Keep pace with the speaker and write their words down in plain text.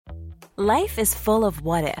Life is full of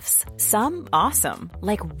what-ifs. Some awesome,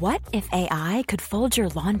 like what if AI could fold your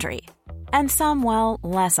laundry? And some, well,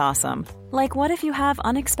 less awesome, like what if you have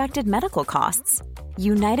unexpected medical costs?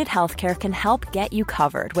 United Healthcare can help get you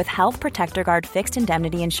covered with Health Protector Guard fixed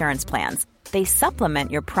indemnity insurance plans. They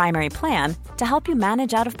supplement your primary plan to help you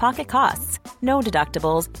manage out-of-pocket costs. No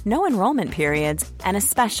deductibles, no enrollment periods, and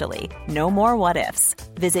especially no more what-ifs.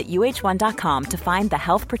 Visit uh1.com to find the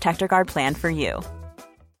Health Protector Guard plan for you.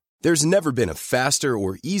 There's never been a faster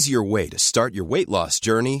or easier way to start your weight loss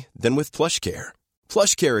journey than with PlushCare.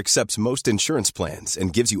 PlushCare accepts most insurance plans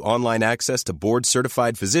and gives you online access to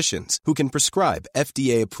board-certified physicians who can prescribe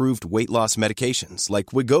FDA-approved weight loss medications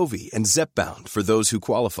like Wegovy and Zepbound for those who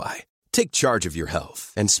qualify. Take charge of your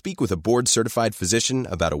health and speak with a board-certified physician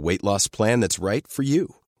about a weight loss plan that's right for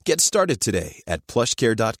you. Get started today at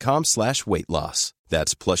plushcare.com/weight loss.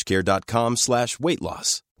 That's plushcare.com/weight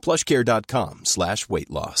loss. plushcare.com/weight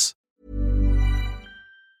loss.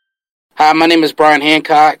 Hi, my name is Bryan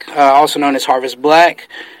Hancock, also known as Harvest Blaque,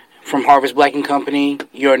 from Harvest Blaque and Company.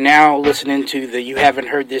 You're now listening to the You Haven't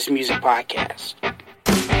Heard This Music podcast.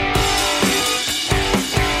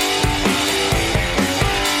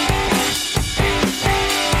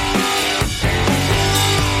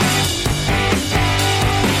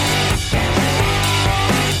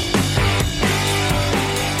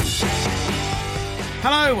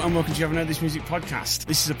 Hello and welcome to You Haven't Heard This Music podcast.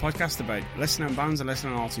 This is a podcast about lesser known bands and lesser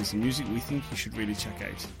known artists and music we think you should really check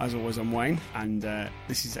out. As always, I'm Wayne, and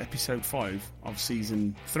this is episode 5 of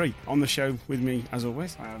season 3. On the show with me, as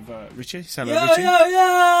always, I have Richie. Say hello, Richie.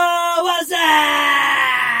 Yo, what's up?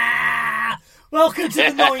 Welcome to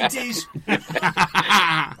the 90s.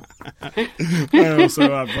 I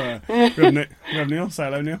also have we have Neil. Say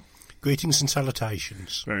hello, Neil. Greetings and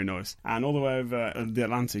salutations. Very nice. And all the way over the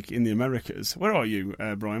Atlantic in the Americas. Where are you,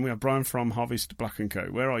 Bryan? We have Bryan from Harvest Blaque & Co.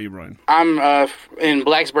 Where are you, Bryan? I'm in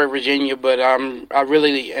Blacksburg, Virginia, but I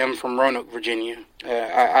really am from Roanoke, Virginia.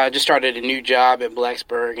 I just started a new job at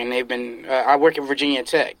Blacksburg, and they've been I work at Virginia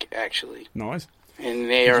Tech, actually. Nice. And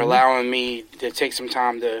they are allowing me to take some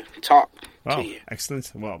time to talk to you.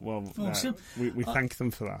 Excellent. Well, Awesome. We thank them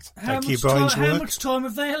for that. Thank you, Brian's work. How much time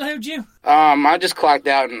have they allowed you? I just clocked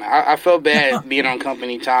out, and I felt bad being on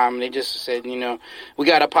company time. They just said, we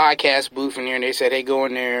got a podcast booth in here, and they said, hey, go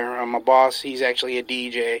in there. My boss, he's actually a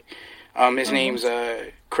DJ. His name's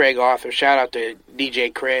Craig Arthur. Shout out to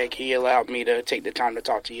DJ Craig. He allowed me to take the time to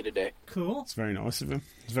talk to you today. Cool. It's very nice of him.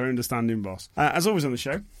 He's a very understanding boss. As always on the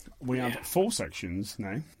show, we have 4 sections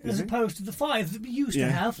now. As opposed to the 5 that we used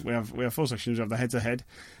to have. We have 4 sections. We have the head-to-head.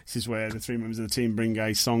 This is where the 3 members of the team bring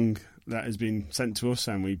a song that has been sent to us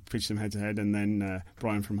and we pitch them head-to-head, and then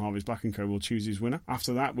Bryan from Harvest Blaque & Co. will choose his winner.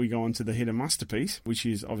 After that, we go on to the hidden masterpiece, which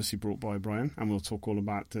is obviously brought by Bryan, and we'll talk all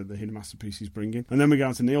about the hidden masterpiece he's bringing. And then we go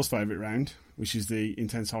on to Neil's favourite round, which is the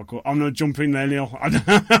intense hardcore. I'm not jumping there, Neil. I don't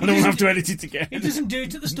have to edit it again. He doesn't do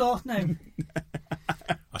it at the start now.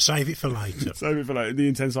 I'll save it for later. Save it for later. The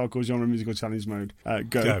intense hardcore genre musical challenge mode.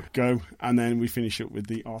 Go. And then we finish up with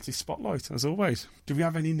the artist spotlight, as always. Do we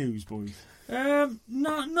have any news, boys? Not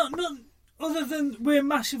other than we're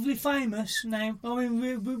massively famous now. I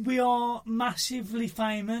mean, we are massively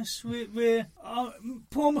famous. We're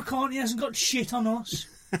Paul McCartney hasn't got shit on us.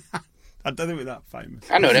 I don't think we're that famous.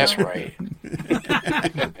 I know that's right.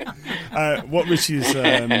 What Rich is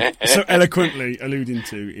so eloquently alluding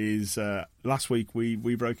to is last week we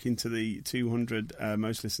broke into the 200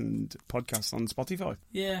 most listened podcasts on Spotify.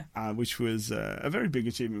 Yeah. Which was a very big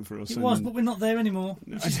achievement for us. It was, but we're not there anymore,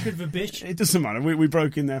 which is a bit of a bitch. It doesn't matter. We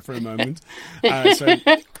broke in there for a moment. So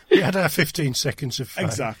we had our 15 seconds of fame.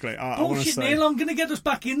 Exactly. Bullshit, Neil, I'm going to get us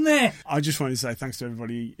back in there. I just wanted to say thanks to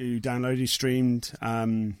everybody who downloaded, streamed,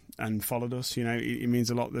 and followed us. It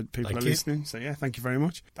means a lot that people are listening. So yeah, thank you very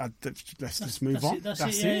much. Let's just move on. That's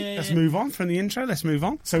it. Yeah. Let's move on from the intro. Let's move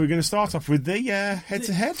on. So we're going to start off with the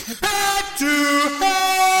head-to-head.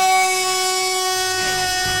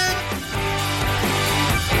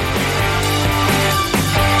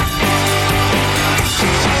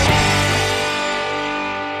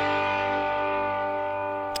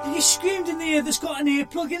 You screamed in the ear that's got an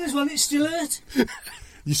earplug in as well. It still hurt.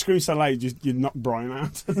 You scream so loud, you knock Bryan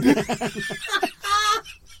out.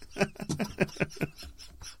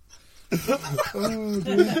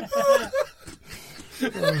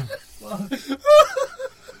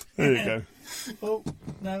 There you go. Oh,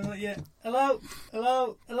 no, not yet. Hello.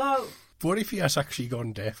 What if he has actually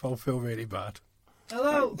gone deaf? I'll feel really bad.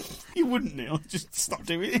 Hello. You wouldn't, Neil. Just stop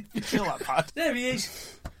doing it. You feel that bad. There he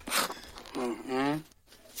is. Mm-hmm.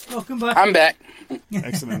 Welcome back. I'm back.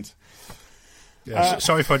 Excellent. Yeah,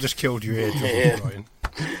 sorry if I just killed your eardrum, Bryan.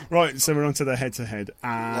 Right, so we're on to the head-to-head.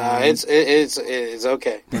 It's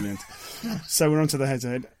okay. Brilliant. So we're on to the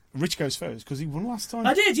head-to-head. Rich goes first, because he won last time.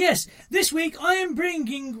 I did, yes. This week I am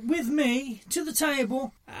bringing with me to the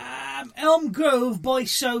table Elm Grove by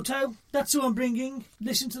Soto. That's who I'm bringing.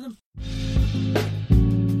 Listen to them.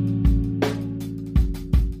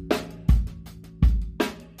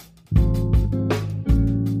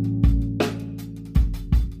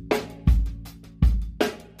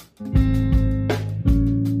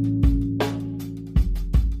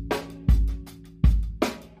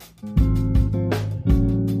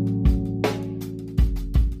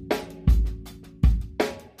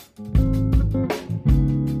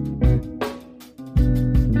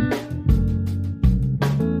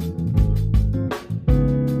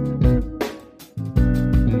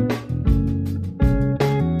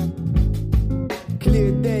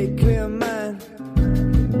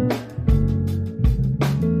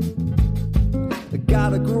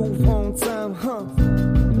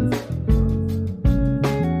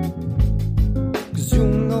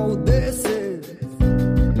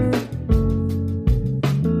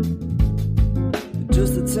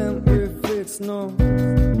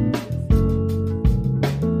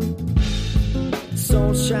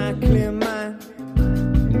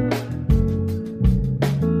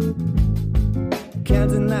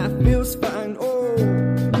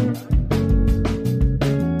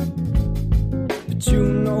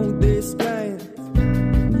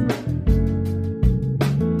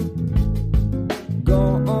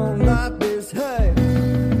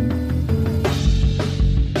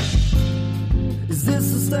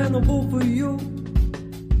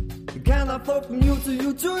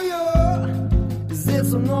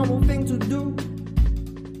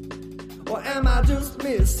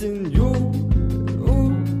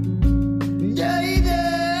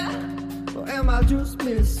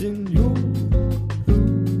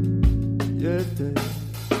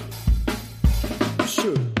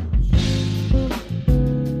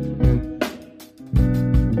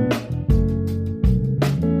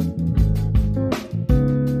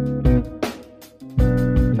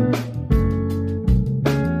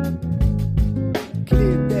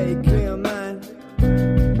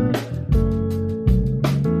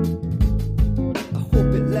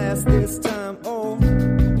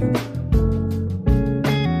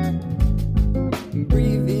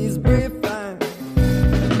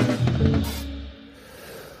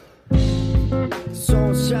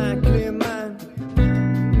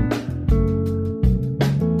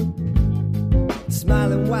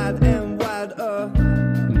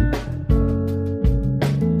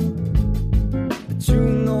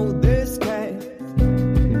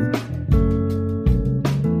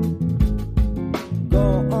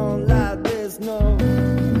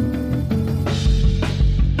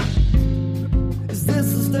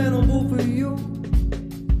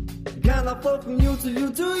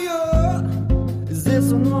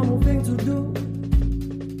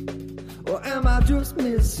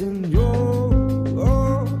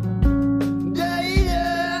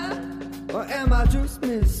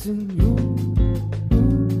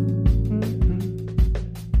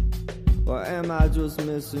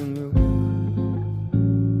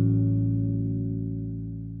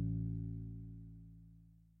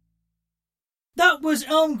 That was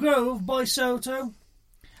Elm Grove by Soto.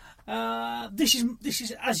 This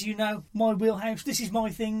is, as you know, my wheelhouse. This is my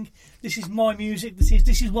thing. This is my music.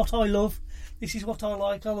 This is what I love. This is what I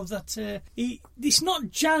like. I love that. It's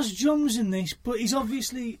not jazz drums in this, but he's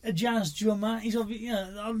obviously a jazz drummer. I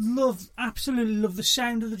absolutely love the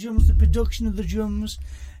sound of the drums, the production of the drums.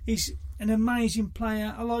 He's an amazing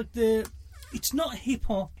player. I like it's not hip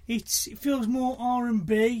hop. It feels more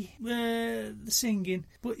R&B, the singing,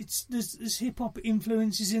 but there's hip hop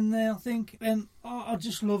influences in there, I think, and I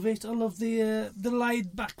just love it. I love the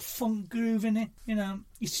laid back funk groove in it.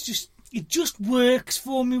 It just works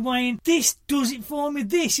for me, Wayne. This does it for me.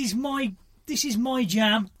 This is my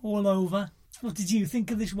jam all over. What did you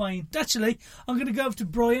think of this, Wayne? Actually, I'm going to go over to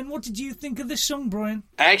Bryan. What did you think of this song, Bryan?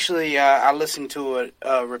 Actually, I listened to it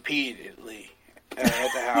repeatedly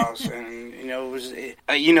at the house, and it was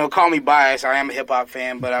call me biased. I am a hip hop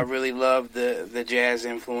fan, but I really love the jazz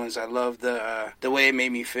influence. I love the way it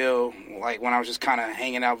made me feel. Like when I was just kind of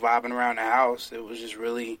hanging out, vibing around the house, it was just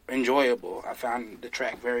really enjoyable. I found the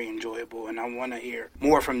track very enjoyable, and I want to hear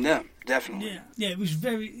more from them. Definitely. Yeah, it was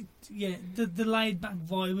very. Yeah, the laid back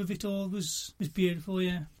vibe of it all was beautiful.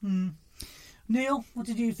 Yeah. Neil, what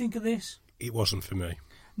did you think of this? It wasn't for me.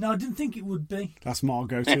 No, I didn't think it would be. That's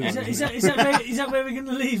Margot too. Is that where we're going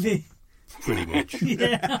to leave it? pretty much.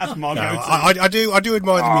 That's my No, go-to. I do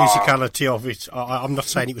admire the musicality of it. I'm not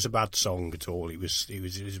saying it was a bad song at all.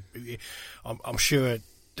 I'm sure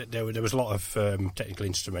that there was a lot of technical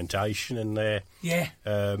instrumentation in there. Yeah.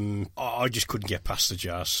 I just couldn't get past the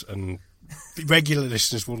jazz, and regular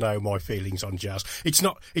listeners will know my feelings on jazz. It's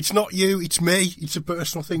not you, it's me. It's a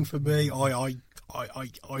personal thing for me.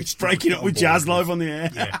 It's Breaking up with jazz live on the air.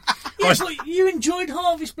 Yeah. Yeah, but you enjoyed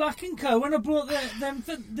Harvest Black & Co. when I brought them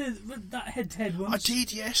for that head-to-head once. I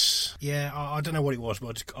did, yes. Yeah, I don't know what it was,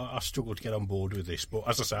 but I struggled to get on board with this. But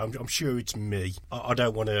as I say, I'm sure it's me. I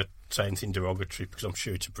don't want to say anything derogatory because I'm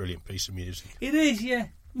sure it's a brilliant piece of music. It is, yeah.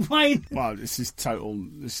 Wayne. Well, this is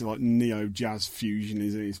like neo jazz fusion,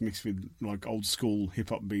 isn't it? It's mixed with like old school hip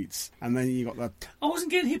hop beats, and then you got that. I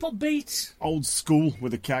wasn't getting hip hop beats. Old school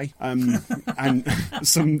with a K, and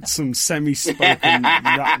some semi spoken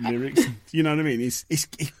rap lyrics. You know what I mean?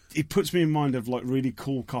 It puts me in mind of like really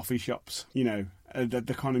cool coffee shops. You know,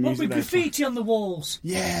 the kind of What music with graffiti on the walls.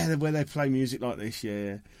 Yeah, where they play music like this.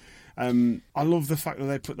 Yeah. I love the fact that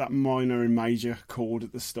they put that minor and major chord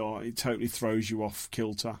at the start. It totally throws you off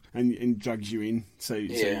kilter and drags you in. So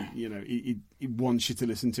you know, it wants you to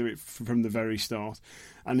listen to it from the very start.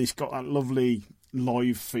 And it's got that lovely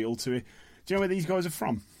live feel to it. Do you know where these guys are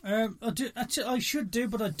from? I do. Actually, I should do,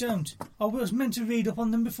 but I don't. I was meant to read up on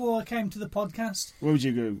them before I came to the podcast. Where would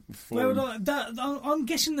you go for? Where would I'm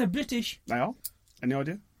guessing they're British. They are? Any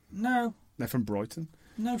idea? No. They're from Brighton.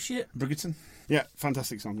 No shit. Brighton. Yeah,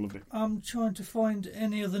 fantastic song, loved it. I'm trying to find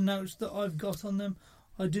any other notes that I've got on them.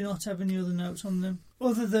 I do not have any other notes on them.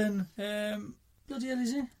 Other than, bloody hell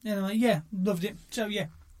is it? Anyway, yeah, loved it. So, yeah,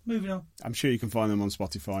 moving on. I'm sure you can find them on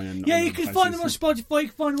Spotify. And yeah, you can find them on Spotify. You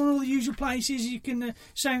can find them on all the usual places. You can,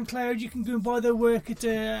 SoundCloud, you can go and buy their work at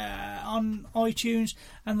on iTunes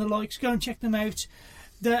and the likes. Go and check them out.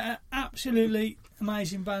 They're an absolutely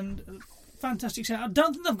amazing band. Fantastic sound. I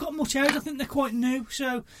don't think they've got much out. I think they're quite new.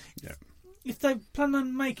 So, yeah. If they plan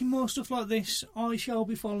on making more stuff like this, I shall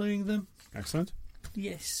be following them. Excellent.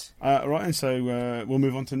 Yes. Right, and so we'll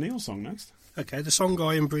move on to Neil's song next. Okay, the song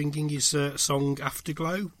I am bringing is song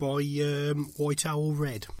Afterglow by White Owl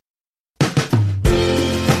Red.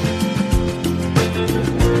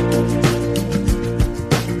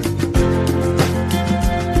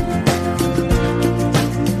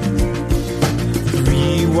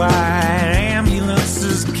 White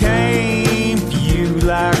ambulances came for you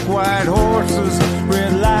like white horses,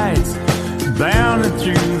 red lights bounding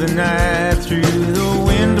through the night, through the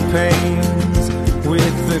window panes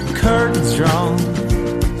with the curtains drawn.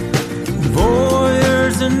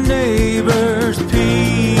 Voyeurs and neighbors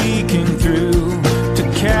peeking through to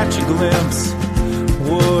catch a glimpse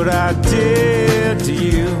what I did to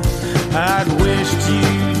you. I'd wished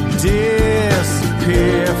you'd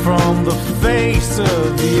disappear from the face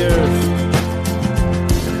of the earth,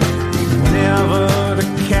 never to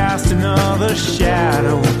cast another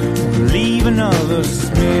shadow, leave another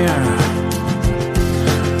smear,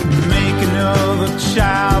 make another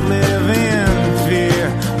child live in fear.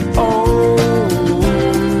 Oh,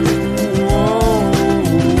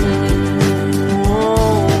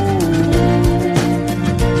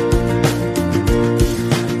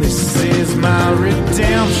 my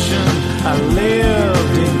redemption, I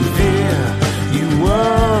lived in fear. You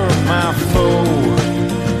were my foe.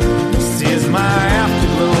 This is my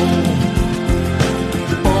afterglow.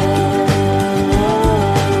 Oh,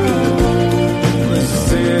 this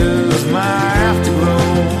is my afterglow.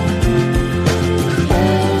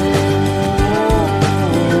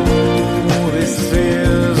 Oh, this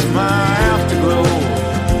is my afterglow.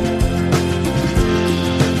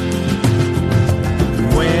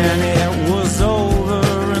 When it was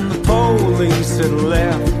over and the police had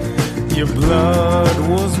left, your blood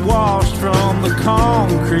was washed from the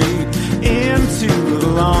concrete into the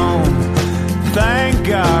lawn. Thank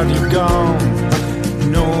God you're gone.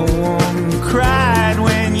 No one cried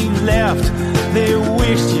when you left. They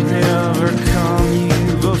wished you'd never come.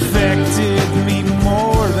 You've affected me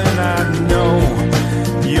more than I know.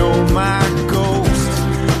 You're my ghost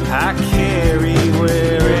I carry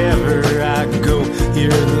wherever I go. You're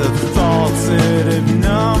the thoughts that have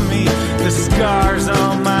numbed me, the scars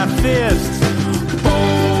on my fist. Oh,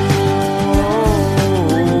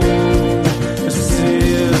 this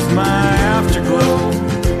is my afterglow.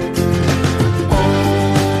 Oh,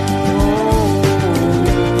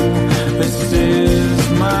 this is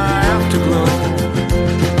my afterglow.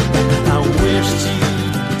 I wished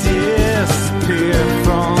you'd disappear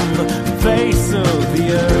from the face of the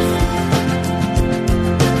earth,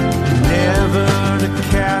 never to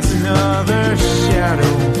cast another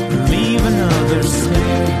shadow, leave another smear.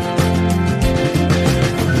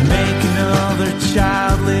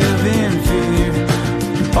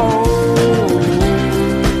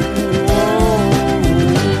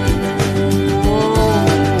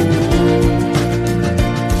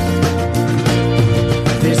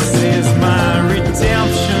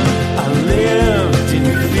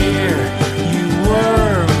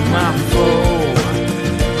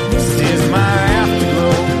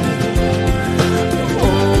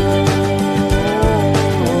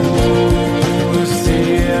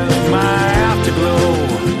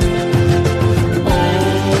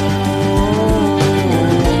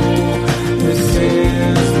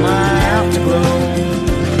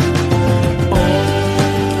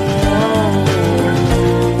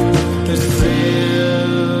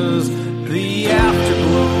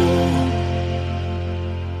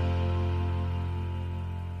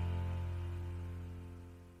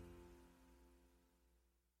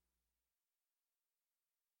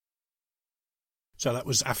 So that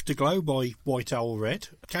was Afterglow by White Owl Red.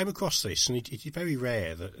 I came across this, and it is very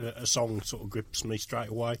rare that a song sort of grips me straight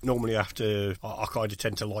away. Normally I kind of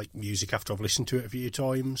tend to like music after I've listened to it a few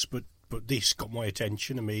times, but this got my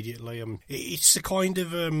attention immediately. It's the kind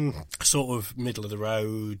of sort of middle of the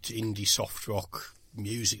road indie soft rock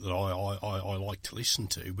music that I like to listen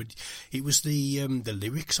to, but it was the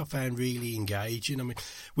lyrics I found really engaging. I mean,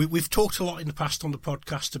 we've talked a lot in the past on the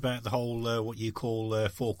podcast about the whole what you call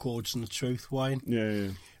four chords and the truth, Wayne. Yeah.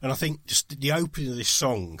 And I think just the opening of this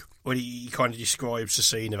song, when he kind of describes the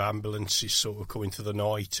scene of ambulances sort of coming through the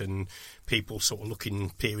night and people sort of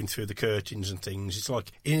peering through the curtains and things, it's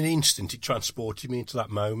like in an instant it transported me into that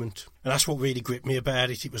moment. And that's what really gripped me about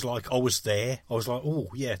it. It was like I was there. I was like, oh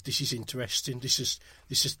yeah, this is interesting. This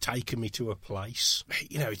has taken me to a place.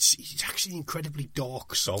 You know, it's actually an incredibly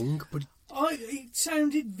dark song, but it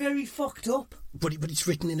sounded very fucked up. But it's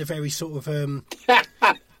written in a very sort of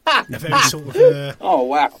oh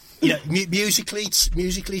wow! Yeah, musically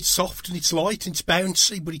it's soft and it's light and it's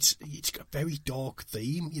bouncy, but it's got a very dark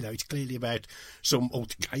theme. You know, it's clearly about some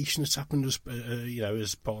altercation that's happened as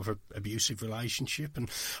as part of an abusive relationship. And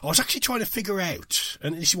I was actually trying to figure out,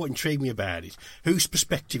 and this is what intrigued me about it, whose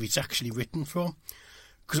perspective it's actually written from.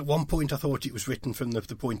 Because at one point I thought it was written from the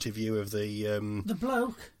point of view of the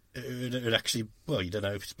bloke. It actually, well, you don't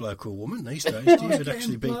know if it's a bloke or a woman these days, do you? It'd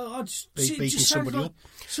actually be beating somebody up.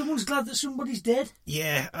 Someone's glad that somebody's dead.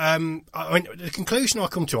 Yeah, I mean, the conclusion I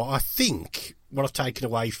come to, I think what I've taken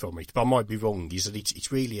away from it, but I might be wrong, is that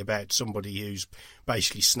it's really about somebody who's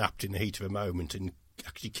basically snapped in the heat of a moment and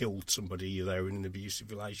actually killed somebody they're in an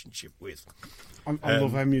abusive relationship with. I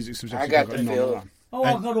love how music subjective. I got the feel.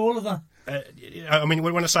 I got all of that. I mean,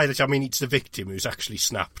 when I say that, I mean it's the victim who's actually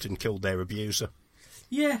snapped and killed their abuser.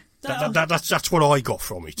 Yeah, that's what I got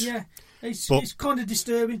from it. Yeah, it's kind of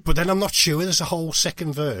disturbing. But then I'm not sure. There's a whole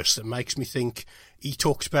second verse that makes me think he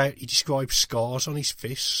describes scars on his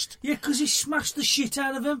fist. Yeah, because he smashed the shit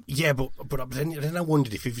out of him. Yeah, but then I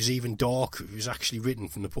wondered if it was even darker. If it was actually written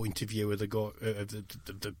from the point of view of the guy,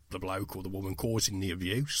 the bloke or the woman causing the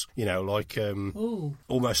abuse. You know, like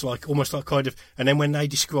almost like kind of. And then when they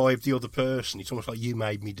describe the other person, it's almost like you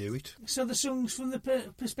made me do it. So the song's from the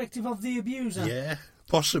perspective of the abuser. Yeah.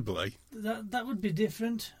 Possibly. That would be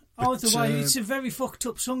different. Either way, it's a very fucked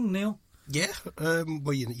up song, Neil. Yeah.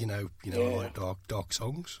 Well, you know, I like dark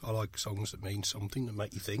songs. I like songs that mean something, that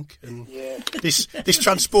make you think. And this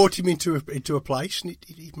transported me into a place, and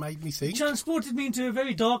it made me think. It transported me into a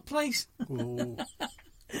very dark place. Oh.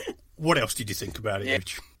 What else did you think about it,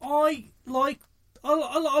 Rich? I liked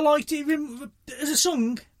it as a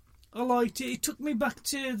song. I liked it. It took me back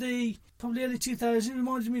to the probably early 2000s. It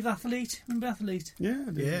reminded me of Athlete. Remember Athlete? Yeah.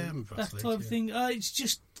 That type of thing. It's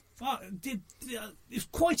just... it's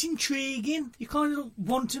quite intriguing. You kind of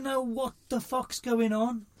want to know what the fuck's going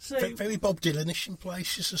on. So, very Bob Dylan-ish in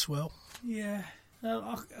places as well. Yeah.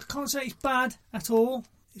 I can't say it's bad at all.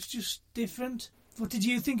 It's just different. What did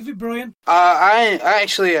you think of it, Bryan?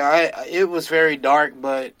 It was very dark,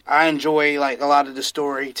 but I enjoy like a lot of the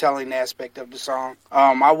storytelling aspect of the song.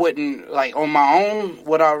 I wouldn't like on my own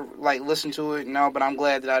would I like listen to it, no, but I'm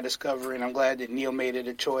glad that I discovered it. I'm glad that Neil made it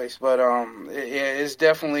a choice. But it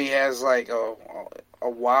definitely has like a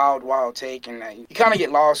wild take, and you kind of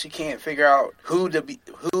get lost. You can't figure out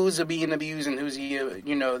who's being abused and who's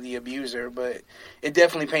the abuser. But it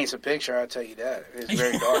definitely paints a picture. I'll tell you that. It's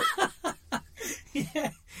very dark.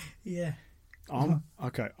 Yeah.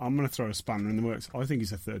 Okay, I'm going to throw a spanner in the works. I think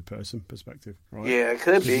it's a third-person perspective, right? Yeah, it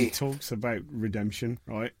could be. He talks about redemption,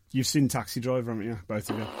 right? You've seen Taxi Driver, haven't you?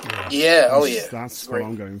 Both of you? Yeah, That's what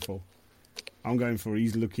I'm going for. I'm going for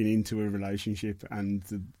he's looking into a relationship, and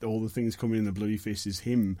all the things coming in the bloody fist is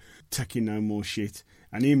him taking no more shit,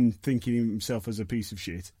 and him thinking himself as a piece of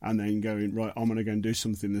shit, and then going, right, I'm going to go and do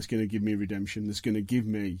something that's going to give me redemption, that's going to give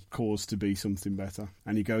me cause to be something better.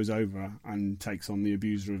 And he goes over and takes on the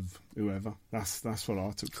abuser of whoever. That's what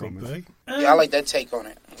I took from it. I like that take on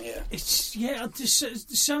it. Yeah.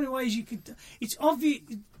 There's so many ways you could... It's obvious...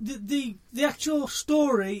 The actual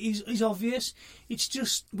story is obvious. It's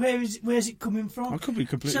just where's it coming from? I could be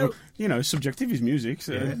completely... subjective is music.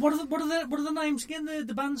 So. Yeah. What are the names again?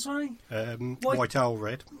 The band, sorry? White Owl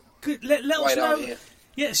Red. Let us know. Owl,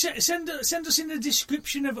 yeah, send us in the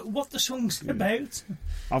description of what the song's about.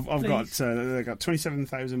 I've got they've got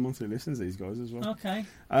 27,000 monthly listens, these guys as well. Okay.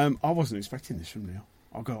 I wasn't expecting this from Neil.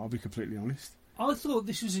 I'll be completely honest. I thought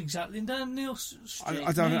this was exactly down Neil's street.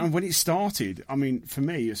 I don't know. And when it started, I mean, for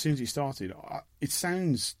me, as soon as it started, it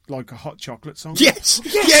sounds like a hot chocolate song. Yes.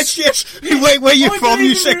 Where you from,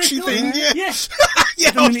 you sexy thing? Yeah. Yes.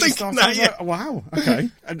 Yeah, I was thinking that. Yeah. Like, wow, okay,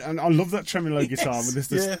 and I love that tremolo guitar with this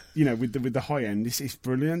with the high end. It's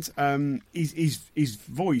brilliant. His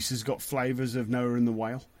voice has got flavours of Noah and the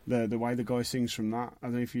Whale. The way the guy sings from that, I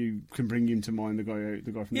don't know if you can bring him to mind. The guy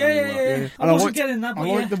from Noah and the Whale. I wasn't getting that, but I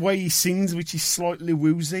like the way he sings, which is slightly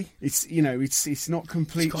woozy. It's it's not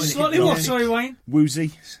completely slightly what? Sorry, Wayne.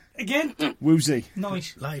 Woozy. Again? Woozy.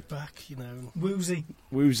 Nice. Laid back, Woozy.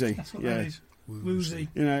 That's what that is. Woozy.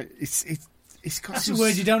 It's got That's a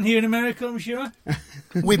word you don't hear in America, I'm sure.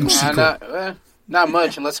 Whimsical. Not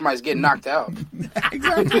much unless somebody's getting knocked out.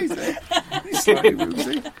 Exactly. It's slightly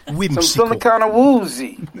woozy. Whimsical. Some feeling kind of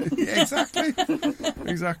woozy. Yeah,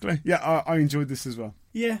 exactly. Yeah, I enjoyed this as well.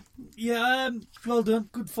 Yeah. Well done.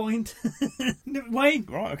 Good find. Wayne?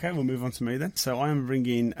 Right, okay, we'll move on to me then. So I am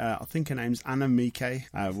bringing, I think her name's Anna Mike,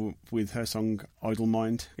 with her song Idle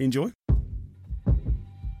Mind. Enjoy.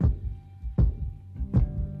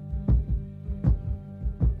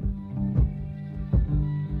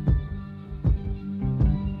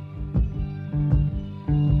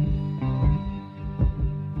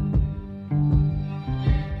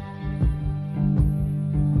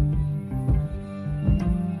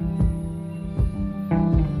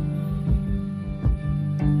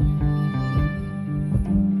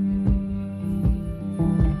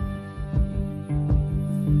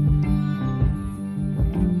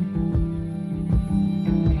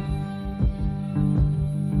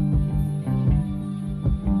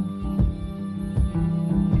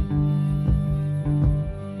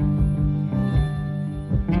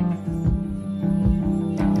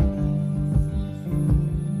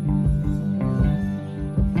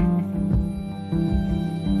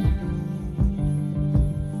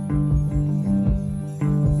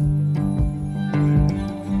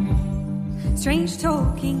 Strange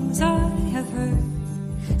talkings I have heard,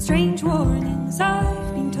 strange warnings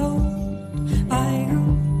I've been told. By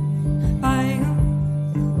whom, by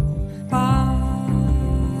whom, by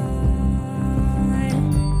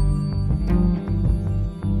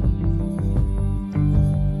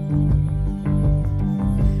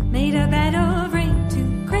whom? Made a bed of rain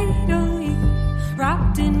to cradle you,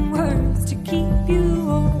 wrapped in words to keep you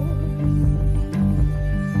warm.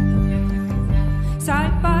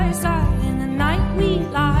 Side by side we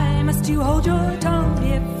lie, must you hold your tongue,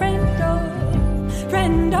 dear friend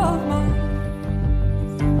of mine.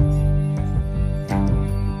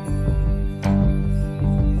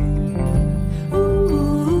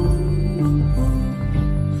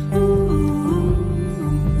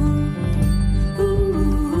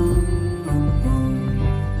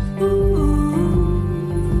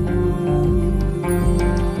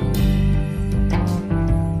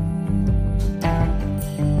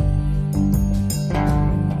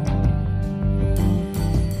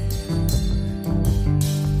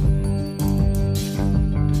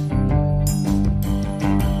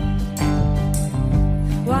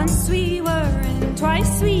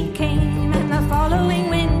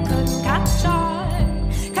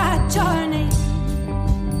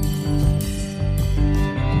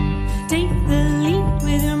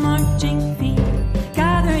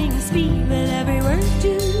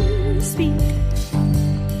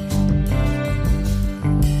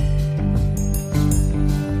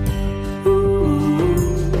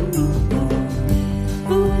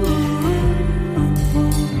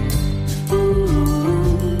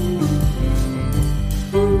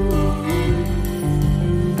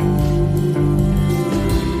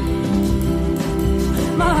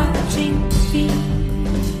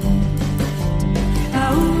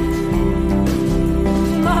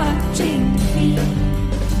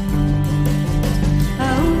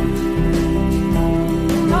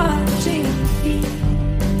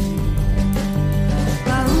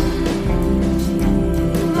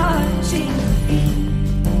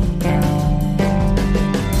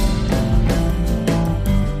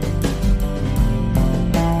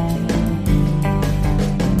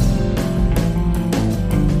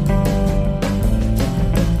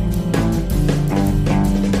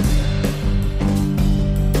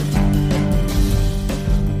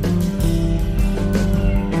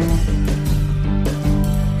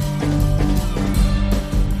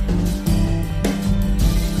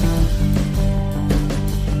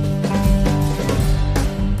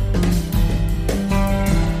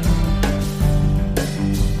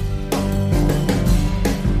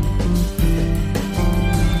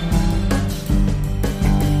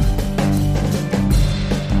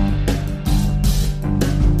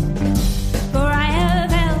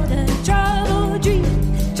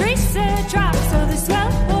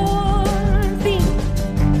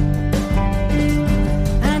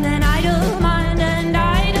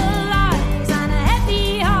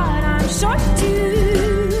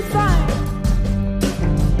 to thrive.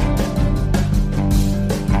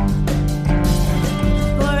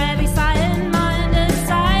 For every silent mind, a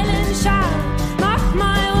silent shout. Mark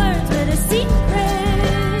my words with a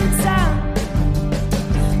secret sound.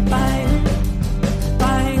 Violin,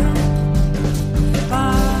 violin,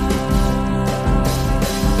 violin.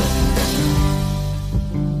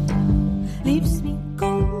 Leaves me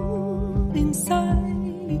cold inside,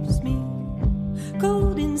 leaves me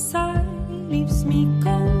cold inside, leaves me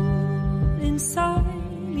cold inside,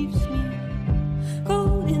 leaves me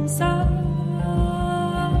cold inside.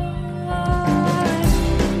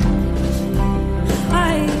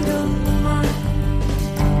 I don't mind.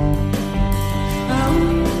 Oh,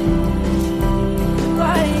 I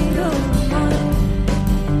don't mind.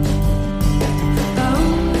 Oh,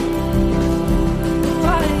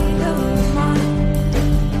 I don't mind.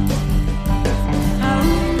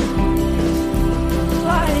 Oh,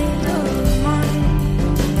 I don't mind.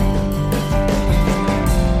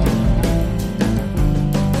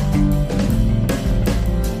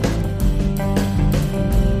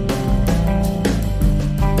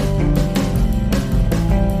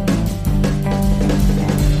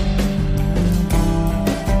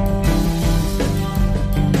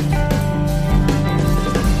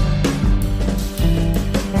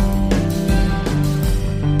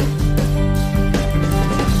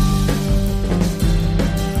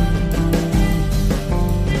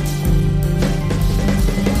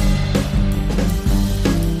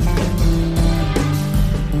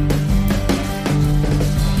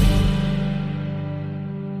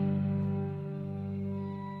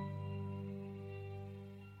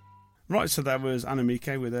 Right, so that was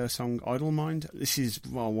Anamike with her song Idle Mind. This is,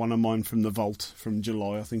 well, one of mine from the Vault from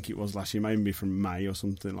July, I think it was last year, maybe from May or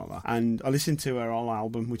something like that. And I listened to her whole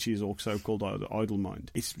album, which is also called Idle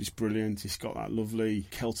Mind. It's brilliant. It's got that lovely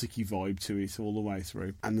Celtic-y vibe to it all the way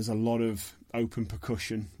through. And there's a lot of open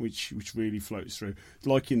percussion, which really floats through.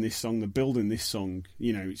 Like in this song, the build in this song,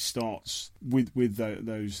 you know, it starts with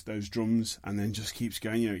those drums and then just keeps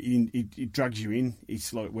going. You know, it drags you in.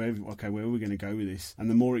 It's like, where are we going to go with this? And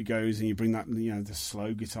the more it goes, and you bring that, you know, the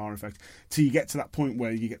slow guitar effect till you get to that point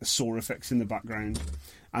where you get the saw effects in the background.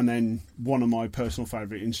 And then one of my personal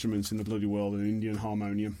favourite instruments in the bloody world, an Indian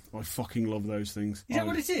harmonium. I fucking love those things. Is that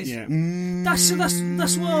what it is? Yeah. That's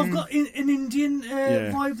where I've got an Indian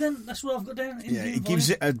vibe then. That's what I've got down. Indian it vibe. gives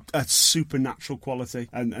it a supernatural quality,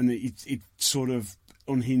 and it sort of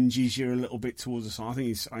unhinges you a little bit towards the song. I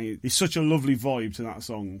think it's such a lovely vibe to that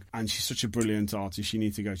song, and she's such a brilliant artist. You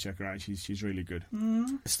need to go check her out. She's really good.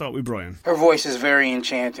 Let's start with Bryan. Her voice is very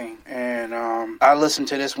enchanting, and I listened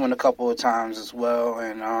to this one a couple of times as well,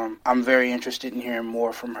 and I'm very interested in hearing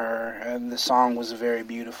more from her. And the song was very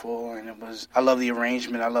beautiful, and I love the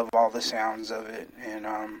arrangement. I love all the sounds of it, and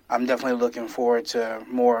I'm definitely looking forward to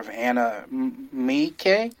more of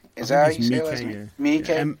Anamike. Is that how you say it? Last name? Mike?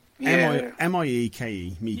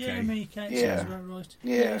 M-I-E-K-E, Mike. Yeah, Mike. Yeah. Sounds about right.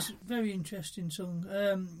 Yeah. It's a very interesting song.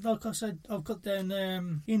 Like I said, I've got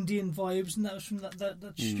down Indian vibes, and that was from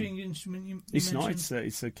that string instrument you It's mentioned. nice.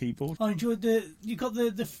 It's a keyboard. I enjoyed you got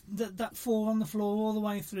that fall on the floor all the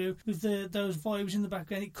way through with those vibes in the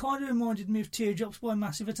background. It kind of reminded me of Teardrops by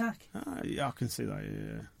Massive Attack. Yeah, I can see that.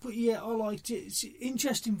 Yeah. But yeah, I liked it. It's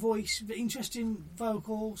interesting voice, interesting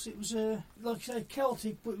vocals. It was like I say,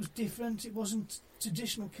 Celtic, but it was different. It wasn't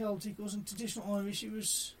traditional Celtic, it wasn't traditional Irish. It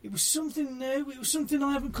was something new. It was something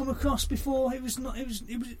I haven't come across before. It was not. It was,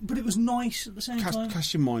 but it was nice at the same time.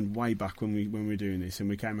 Cast your mind way back when we were doing this, and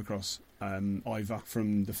we came across Iva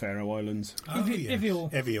from the Faroe Islands.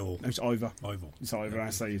 Eviol. It's Iva. It's Iva. I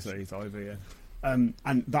say it's Iva. Yeah.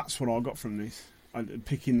 And that's what I got from this.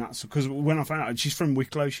 Picking that, because when I found out she's from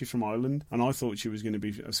Wicklow, she's from Ireland, and I thought she was going to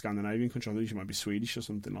be a Scandinavian country. I think she might be Swedish or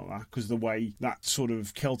something like that, because the way that sort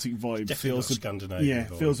of Celtic vibe feels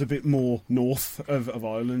feels a bit more north of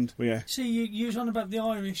Ireland. But yeah. See, you was on about the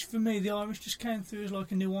Irish. For me, the Irish just came through as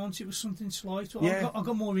like a nuance. It was something slight. Yeah. I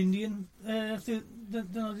got more Indian than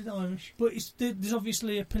I did Irish, but there's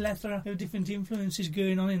obviously a plethora of different influences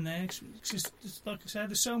going on in there. It's just like I said,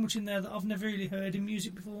 there's so much in there that I've never really heard in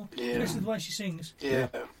music before, especially the way she sings. Yeah.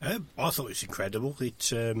 I thought it was incredible.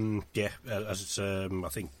 It, as I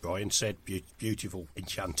think Bryan said, beautiful,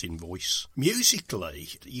 enchanting voice. Musically,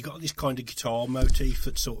 you got this kind of guitar motif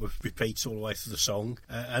that sort of repeats all the way through the song.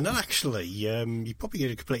 And that actually, you're probably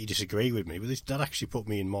going to completely disagree with me, but that actually put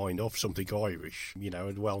me in mind of something Irish. You know,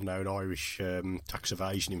 a well-known Irish tax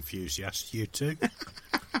evasion enthusiast, you two.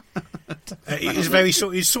 It was very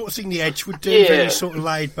sort of thing the Edge would do, very sort of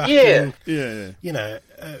laid back. Yeah. And, you know,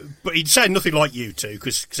 But he'd say nothing like you two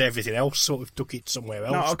because everything else sort of took it somewhere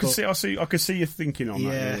else. No, I could see you thinking on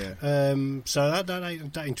that. Yeah. So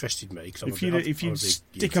that interested me. If you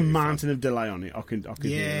stick a mountain of delay on it, I could do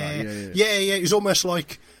that. Yeah. It was almost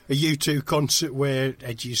like a U2 concert where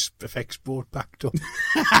Edge's effects board backed up,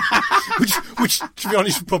 which to be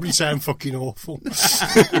honest would probably sound fucking awful. but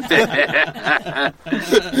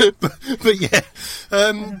yeah.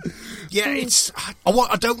 It's.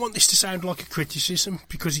 I don't want this to sound like a criticism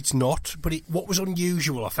because it's not. But what was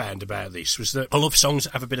unusual I found about this was that I love songs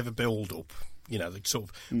that have a bit of a build-up. You know,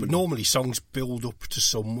 but normally songs build up to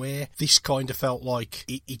somewhere. This kind of felt like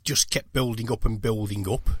it just kept building up and building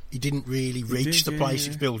up. It didn't really reach the place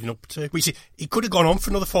it's building up to. But you see, it could have gone on for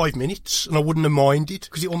another 5 minutes, and I wouldn't have minded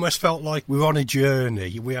because it almost felt like we're on a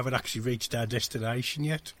journey. We haven't actually reached our destination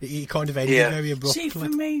yet. It kind of ended very abruptly. See, for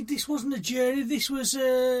me, this wasn't a journey. This was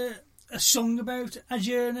a song about a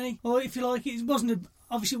journey, or if you like, it wasn't.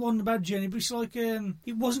 Obviously, it wasn't a bad journey, but it's like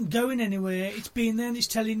it wasn't going anywhere. It's been there and it's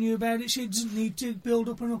telling you about it, so it doesn't need to build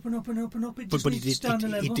up and up and up and up and up. It just needs to stay on the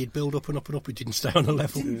level. It did build up and up and up. It didn't stay on the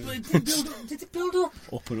level. Did it build up?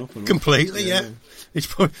 Up and up and up. Completely, yeah.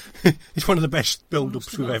 It's one of the best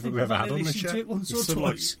build-ups we've ever had on the show. It's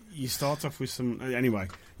like you start off with some... Anyway,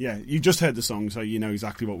 yeah, you just heard the song, so you know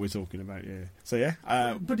exactly what we're talking about, yeah. So, yeah.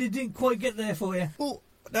 But it didn't quite get there for you. Well...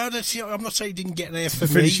 No, I'm not saying it didn't get there for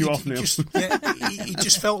me. Finish you off, Neil. It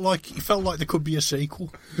just felt like there could be a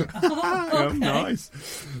sequel. Okay. Nice.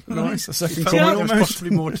 A second coming, there's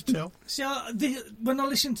possibly more to tell. See, when I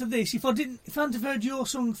listened to this, if I hadn't have heard your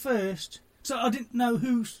song first, so I didn't know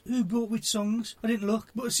who brought which songs. I didn't look,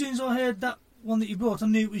 but as soon as I heard that one that you brought, I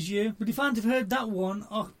knew it was you. But if I hadn't have heard that one,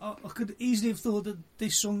 I could easily have thought that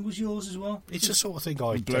this song was yours as well. It's the sort of thing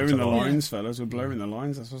We're blurring the lines, fellas. We're blurring the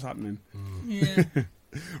lines. That's what's happening. Yeah.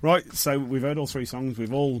 Right, so we've heard all three songs.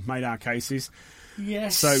 We've all made our cases.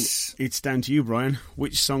 Yes. So it's down to you, Brian.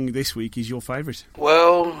 Which song this week is your favourite?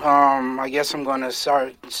 Well, I guess I'm going to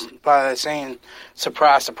start by saying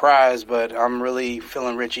surprise, surprise, but I'm really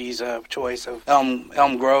feeling Richie's choice of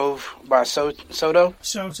Elm Grove by Soto.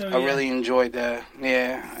 I really enjoyed that.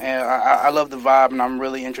 Yeah, and I love the vibe, and I'm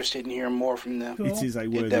really interested in hearing more from them. Cool. It is a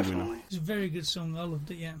worthy winner. It's a very good song. I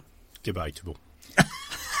loved it, yeah. Debatable.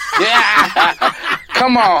 Yeah!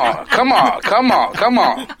 Come on. Come on. Come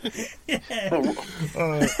on.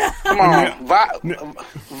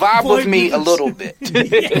 Vibe with me a little bit.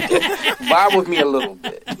 Vibe with me a little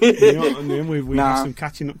bit. We have some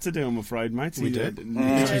catching up to do, I'm afraid, mate. We did.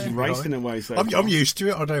 He's racing away. So I'm used to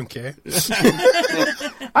it. I don't care.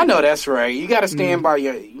 I know that's right. You got to stand by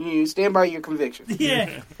your convictions.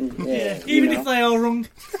 Yeah. Even if they are wrong.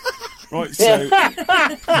 Right, so...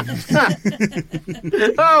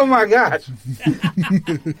 Oh, my gosh.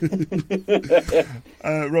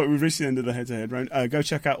 Right, we've reached the end of the head-to-head round. Go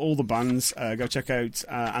check out all the bands. Go check out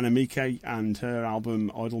Anamike and her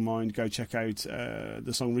album Idle Mind. Go check out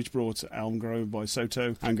the song Rich brought, Elm Grove by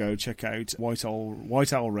Soto. And go check out White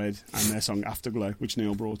Owl Red and their song Afterglow, which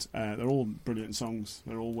Neil brought. They're all brilliant songs.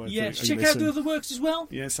 They're all worth it. Yes, check out the other works as well.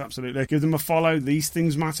 Yes, absolutely. Give them a follow. These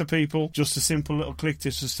things matter, people. Just a simple little click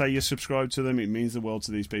just to say you're subscribed to them. It means the world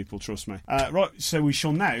to these people, trust me. Right, so we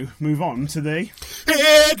shall now move on to the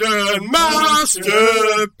Hidden Masterpiece.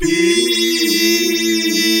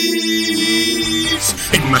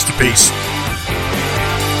 Hidden Masterpiece.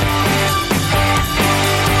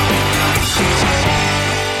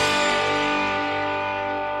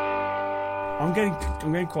 I'm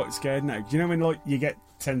getting quite scared now. Do you know when like you get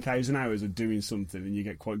 10,000 hours of doing something and you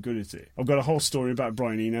get quite good at it? I've got a whole story about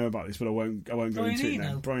Bryan Eno about this, but I won't go into it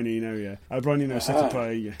now. Bryan Eno, yeah. Bryan Eno set to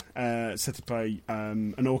play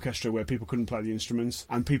an orchestra where people couldn't play the instruments,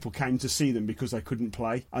 and people came to see them because they couldn't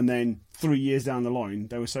play. And then 3 years down the line,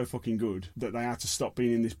 they were so fucking good that they had to stop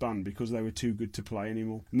being in this band because they were too good to play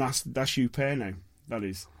anymore. And that's you pair now. That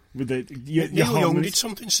is. With your Neil Young did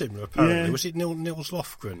something similar, apparently. Yeah. Was it Nils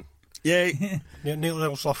Lofgren? Yeah.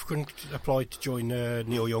 Nils Lofgren applied to join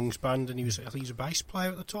Neil Young's band, and I think he was a bass player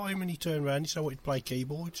at the time, and he turned around and said, I wanted to play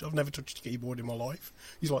keyboards. I've never touched a keyboard in my life.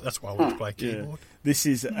 He's like, that's why I want to play keyboard. Yeah. This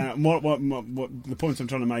is, what the point I'm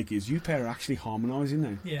trying to make is, you pair are actually harmonising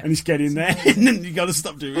now. Yeah. And it's getting there, and then you've got to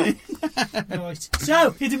stop doing it. Right.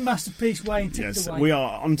 So, Hidden Masterpiece, Wayne, take it away. We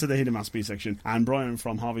are onto the Hidden Masterpiece section, and Bryan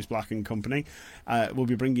from Harvey's Blaque and Company will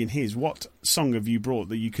be bringing his. What song have you brought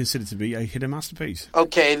that you consider to be a Hidden Masterpiece?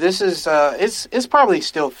 Okay, this is, it's probably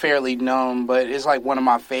still fairly known, but it's like one of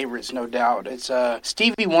my favorites, no doubt. It's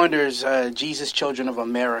Stevie Wonder's Jesus Children of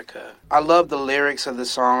America. I love the lyrics of the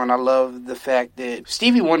song, and I love the fact that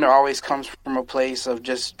Stevie Wonder always comes from a place of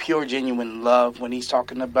just pure, genuine love when he's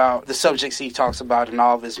talking about the subjects he talks about in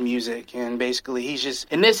all of his music. music, and basically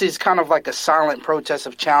and this is kind of like a silent protest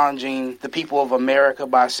of challenging the people of America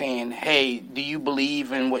by saying, hey, do you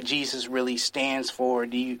believe in what Jesus really stands for?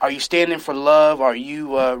 Are you standing for love? Are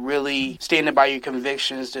you really standing by your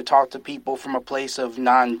convictions to talk to people from a place of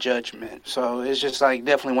non-judgment? So it's just like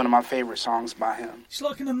definitely one of my favorite songs by him. It's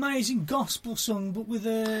like an amazing gospel song, but with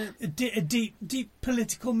a deep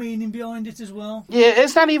political meaning behind it as well. Yeah,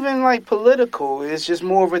 it's not even like political. It's just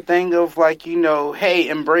more of a thing of like, hey,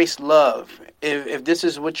 embrace love. If this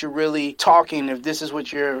is what you're really talking, if this is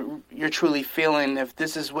what you're truly feeling, if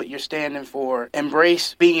this is what you're standing for,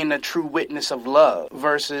 embrace being a true witness of love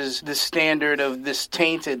versus the standard of this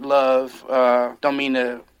tainted love. Don't mean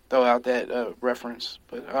to throw out that reference,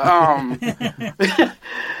 but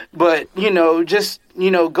but just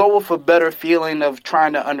go with a better feeling of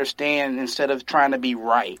trying to understand instead of trying to be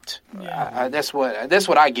right. Yeah. That's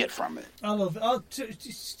what I get from it. I love it.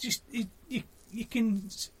 It's just you can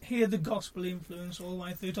hear the gospel influence all the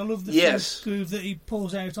way through it. I love the first groove that he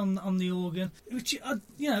pulls out on the organ, which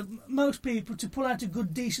most people, to pull out a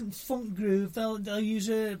good decent funk groove, they'll use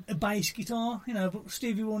a bass guitar, but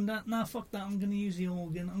Stevie Wonder, nah, fuck that, I'm going to use the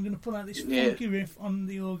organ. I'm going to pull out this funky riff on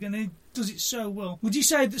the organ. And he does it so well. Would you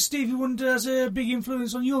say that Stevie Wonder has a big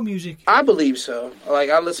influence on your music? I believe so. Like,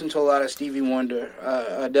 I listen to a lot of Stevie Wonder.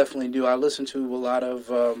 I definitely do. I listen to a lot of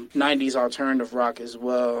 90s alternative rock as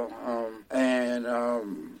well.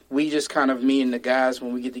 We just kind of, me and the guys,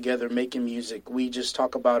 when we get together making music, we just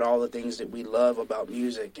talk about all the things that we love about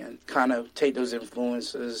music and kind of take those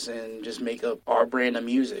influences and just make up our brand of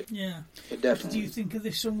music. Yeah. It definitely. What did you think of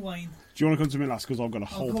this song, Wayne? Do you want to come to me last? Because I've got a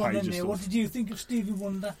whole page of stuff. What did you think of Stevie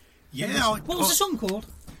Wonder? Yeah. What was the song called?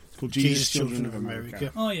 It's called Jesus Children of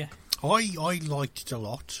America. Oh, yeah. I liked it a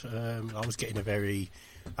lot. I was getting a very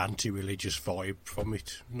anti-religious vibe from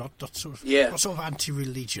it. Not sort of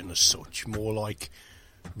anti-religion as such, more like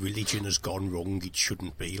religion has gone wrong, it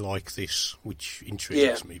shouldn't be like this, which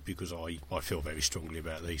intrigues me because I feel very strongly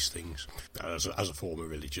about these things as a former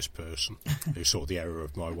religious person who saw the error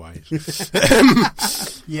of my ways.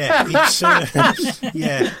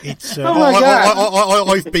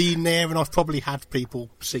 I've been there, and I've probably had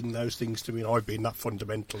people sing those things to me, and I've been that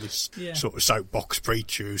fundamentalist sort of soapbox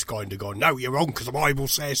preacher who's kind of gone, no, you're wrong because the Bible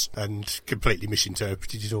says, and completely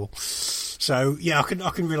misinterpreted it all. So I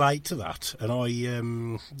can relate to that,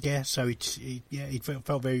 and so it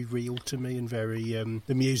felt very real to me, and very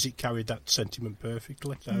the music carried that sentiment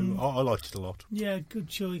perfectly. So I liked it a lot. Yeah, good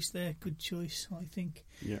choice there. Good choice, I think.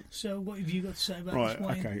 Yeah. So what have you got to say about this,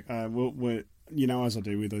 Wayne? Okay. We're as I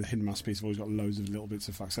do with the Hidden Masterpiece, I've always got loads of little bits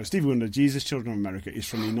of facts. So Stevie Wonder, Jesus Children of America, is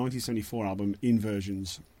from the 1974 album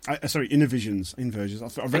Inversions. Innovisions.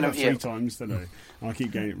 I've read that 3 times today, and I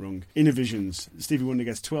keep getting it wrong. Innovisions. Stevie Wonder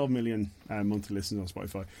gets 12 million monthly listens on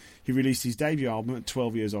Spotify. He released his debut album at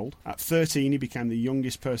 12 years old. At 13, he became the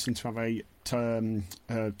youngest person to have to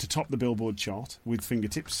top the Billboard chart with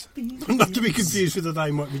Fingertips. Not to be confused with the They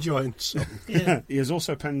Might Be Giants song. He has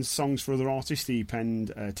also penned songs for other artists. He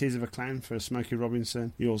penned Tears of a Clown for Smokey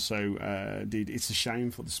Robinson. He also did It's a Shame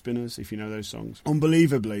for the Spinners, if you know those songs.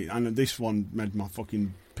 Unbelievably, and this one made my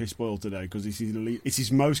fucking piss boil today because it's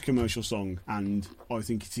his most commercial song, and I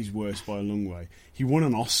think it's his worst by a long way. He won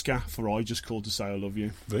an Oscar for I Just Called to Say I Love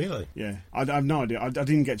You. Really? Yeah. I have no idea. I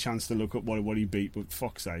didn't get a chance to look up what he beat, but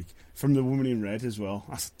fuck's sake. From The Woman in Red as well.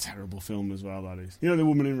 That's a terrible film as well, that is. You know The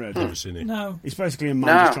Woman in Red? I've never seen it. No. It's basically a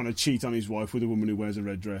man just trying to cheat on his wife with a woman who wears a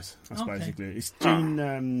red dress. That's basically it. It's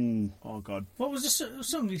Gene... oh, God. What was the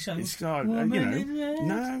song he sang? It's no,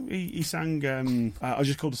 he sang I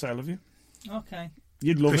Just Called to Say I Love You. Okay.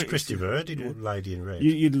 You'd love it. Christopher did Lady in Red.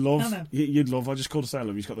 You'd love I Just Called to Say I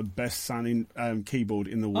Love You. He's got the best sounding keyboard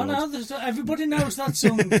in the world. Oh no, everybody knows that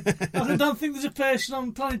song. I don't think there's a person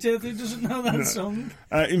on planet Earth who doesn't know that song.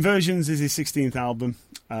 Inversions is his 16th album,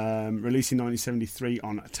 released in 1973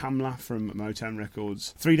 on Tamla from Motown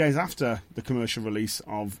Records. 3 days after the commercial release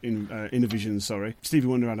of Innovisions, Stevie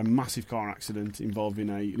Wonder had a massive car accident involving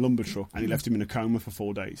a lumber truck, and he left him in a coma for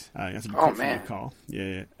 4 days. He had to be cut from the car.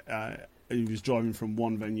 He was driving from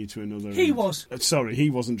one venue to another. He was? Sorry, he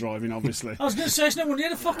wasn't driving, obviously. I was going to say, it's no one near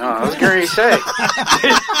the fucking I was going to say.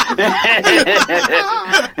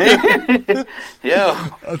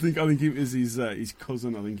 Yeah. I think it was his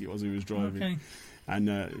cousin, I think it was, who was driving. Okay. And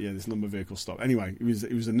this lumber vehicle stopped. Anyway, it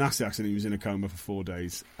was a nasty accident. He was in a coma for 4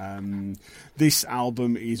 days. This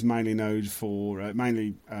album is mainly known for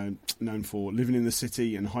Living in the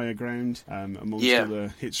City and Higher Ground, amongst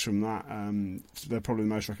other hits from that. They're probably the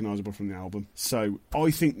most recognisable from the album. So I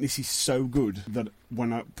think this is so good that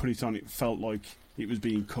when I put it on, it felt like it was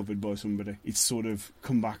being covered by somebody. It's sort of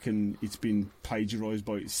come back and it's been plagiarised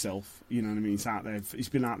by itself. You know what I mean? It's out there. It's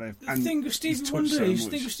been out there. The thing with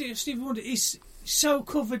Stevie Wonder is so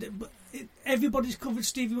covered. But everybody's covered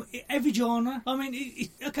Stevie Wonder, every genre. I mean,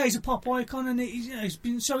 he's a pop icon, and he's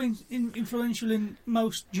been so influential in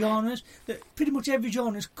most genres that pretty much every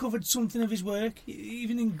genre has covered something of his work.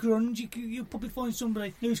 Even in grunge, you'll probably find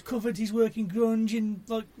somebody who's covered his work in grunge,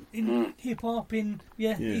 in hip hop,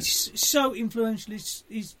 He's so influential.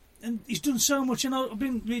 And he's done so much, and I've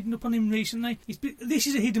been reading up on him recently. This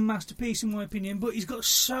is a hidden masterpiece, in my opinion, but he's got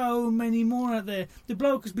so many more out there. The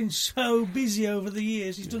bloke has been so busy over the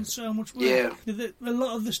years. He's done so much work. Yeah. A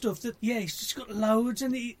lot of the stuff that, he's just got loads.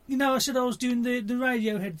 And, I said I was doing the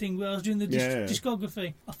Radiohead thing where I was doing the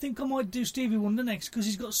discography. I think I might do Stevie Wonder next because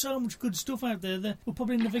he's got so much good stuff out there that we'll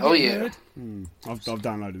probably never get heard. I've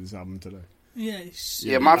downloaded this album today.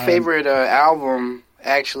 Yeah, my favorite album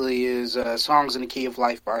actually is Songs in the Key of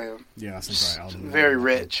Life by him. Yeah, that's a great album. Very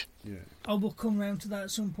rich. Yeah. I will come round to that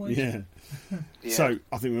at some point. Yeah. So,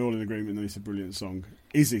 I think we're all in agreement that it's a brilliant song.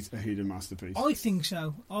 Is it a hidden masterpiece? I think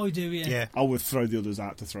so. I do, yeah. I would throw the others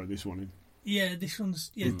out to throw this one in. Yeah, this one's,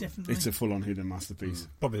 definitely. It's a full-on hidden masterpiece.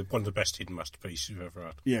 Probably one of the best hidden masterpieces you've ever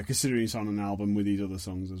had. Yeah, considering it's on an album with these other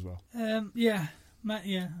songs as well. Yeah,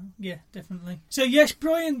 definitely. So, yes,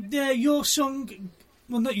 Bryan, your song...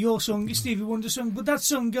 Well, not your song, it's Stevie Wonder's song, but that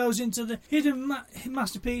song goes into the Hidden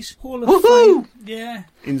Masterpiece Hall of Fame. Yeah.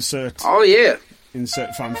 Insert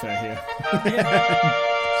fanfare here. Yeah.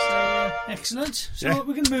 So, excellent. So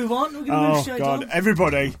we're going to move on. We're going to move straight on.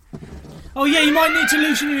 Everybody. Oh, yeah, you might need to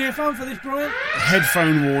loosen your earphone for this, Bryan.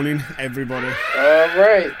 Headphone warning, everybody. All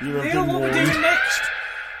right. Neil, what we're doing next?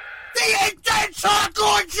 The Intense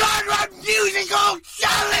Hardcore Genre Musical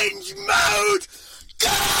Challenge Mode!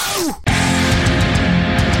 Go!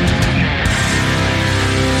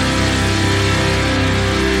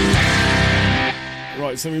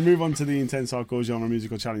 Right, so we move on to the Intense Hardcore Genre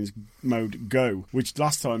Musical Challenge Mode Go, which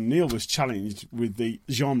last time Neil was challenged with the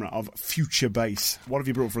genre of future bass. What have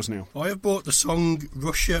you brought for us, Neil? I have brought the song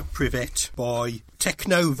Russia Privet by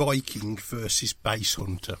Techno Viking versus Bass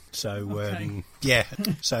Hunter. So, we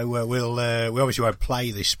obviously won't play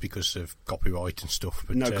this because of copyright and stuff.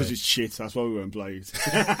 But, no, because it's shit, that's why we won't play it.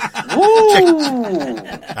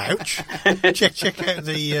 Ouch. Check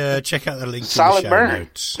out the link Solid in the show burn.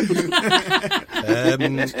 Notes.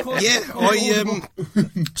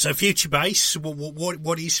 So future bass.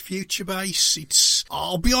 What is future bass?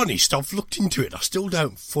 I'll be honest. I've looked into it. I still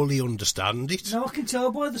don't fully understand it. No, I can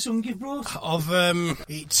tell by the song you've brought.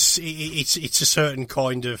 It's a certain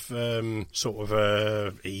kind of sort of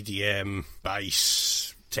EDM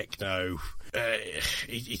bass techno.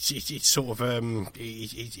 It's sort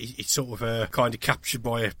of kind of captured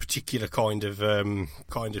by a particular kind of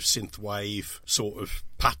synth wave sort of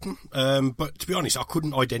pattern. But to be honest, I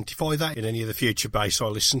couldn't identify that in any of the future bass I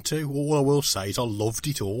listened to. All I will say is I loved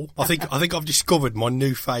it all. I think I've discovered my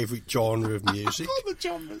new favourite genre of music.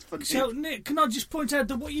 So, Nick, can I just point out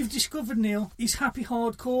that what you've discovered, Neil, is happy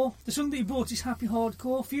hardcore. The song that you brought is happy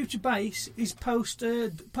hardcore. Future bass is post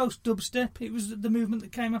dubstep. It was the movement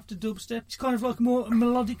that came after dubstep. It's kind of like more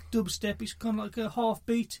melodic dubstep. It's kind of like a half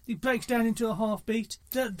beat. It breaks down into a half beat.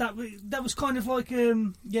 That was kind of like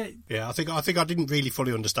Yeah, I think I didn't really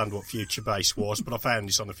fully understand what future bass was, but I found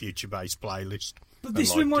this on a future bass playlist. But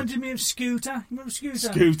this reminded me of Scooter. Remember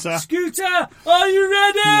Scooter? Scooter, are you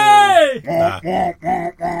ready? Nah.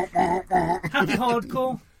 Happy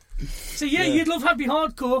hardcore. So you'd love happy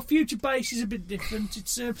hardcore. Future bass is a bit different.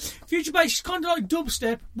 It's future bass is kind of like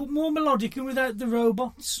dubstep, but more melodic and without the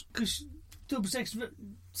robots. Because dubstep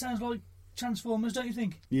sounds like Transformers, don't you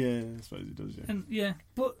think? Yeah, I suppose it does. Yeah.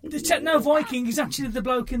 But the Techno Viking is actually the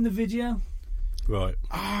bloke in the video. Right.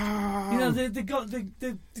 You know,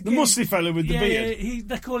 the musty fella with the beard. Yeah,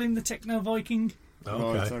 they call him the Techno Viking.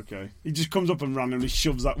 Okay. Right, okay. He just comes up and randomly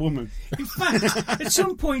shoves that woman. In fact, at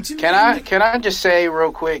some point... Can I just say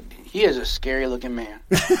real quick, he is a scary looking man.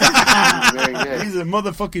 Very good. He's a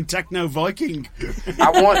motherfucking Techno Viking.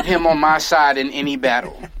 I want him on my side in any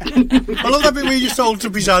battle. I love that bit where you just hold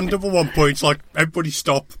up his hand up at one point. It's like, everybody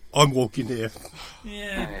stop, I'm walking here.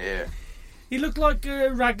 Yeah. He looked like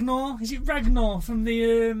Ragnar. Is it Ragnar from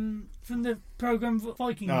the programme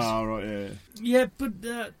Vikings? Oh, right, yeah. Yeah, but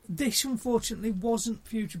this unfortunately wasn't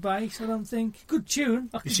future bass, I don't think. Good tune.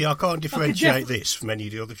 You see, I can't differentiate this from any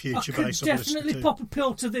of the other future bass I've listened to. Definitely pop a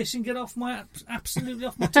pill to this and get off my absolutely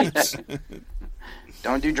off my tits.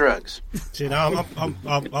 Don't do drugs. See, now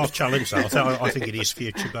I'll challenge that. I think it is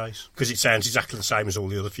future bass because it sounds exactly the same as all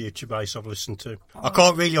the other future bass I've listened to. I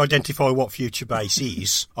can't really identify what future bass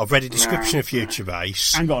is. I've read a description of future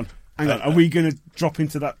bass. Hang on. Hang on, are we going to drop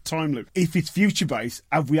into that time loop? If it's future bass,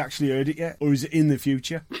 have we actually heard it yet? Or is it in the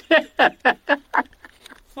future?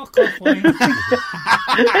 Fuck off, Wayne.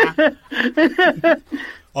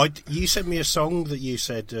 You sent me a song that you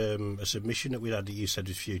said, a submission that we had that you said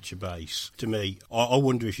was future bass. To me, I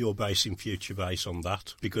wonder if you're basing future bass on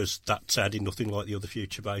that, because that sounded nothing like the other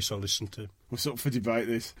future bass I listened to. We're sort of for debate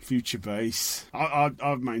this. Future bass.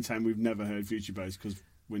 I've maintained we've never heard future bass because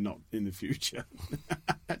we're not in the future.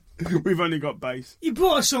 We've only got bass. You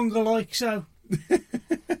brought a song I like, so...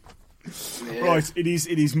 Yeah. Right, it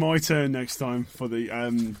is my turn next time for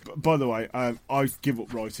the. By the way, I give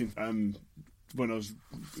up writing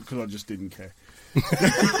because I just didn't care.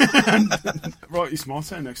 Right, it's my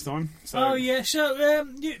turn next time. So. Oh yeah, so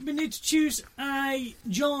we need to choose a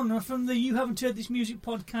genre from the You Haven't Heard This Music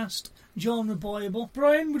podcast genre Bible.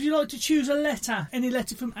 Brian, would you like to choose a letter? Any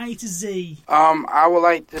letter from A to Z? I would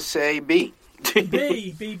like to say B.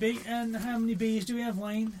 B. And how many B's do we have,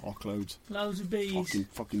 Wayne? Fuckloads. Loads of B's.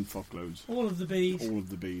 Fucking fuckloads. All of the B's. All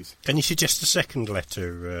of the B's. Can you suggest a second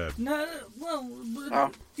letter? No, well,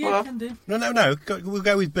 well. can do. No. We'll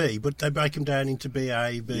go with B, but they break them down into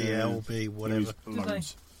BA, BL, B, whatever.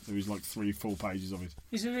 Loads. There is like 3-4 pages of it.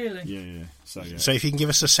 Is it really? Yeah. So yeah. So if you can give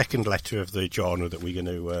us a second letter of the genre that we're going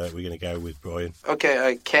to go with, Brian.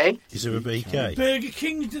 Okay, K. Is there a BK? Burger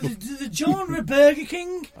King. The genre Burger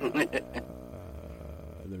King.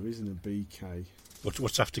 There isn't a BK.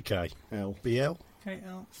 What's after K? L. BL?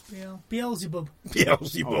 KL. BL. Beelzebub.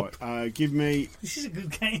 Beelzebub. Right, give me. This is a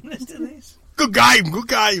good game. Let's do this. Good game.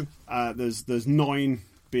 There's 9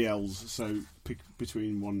 BLs, so pick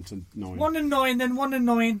between 1 to 9. 1 and 9, then 1 and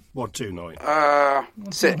 9. 1, 2, 9.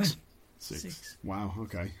 6. 6. Wow.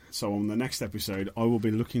 Okay. So on the next episode, I will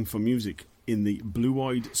be looking for music in the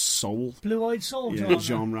blue-eyed soul. Blue-eyed soul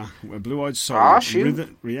genre. Where blue-eyed soul. Ah, shoot.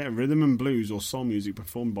 Rhythm and blues or soul music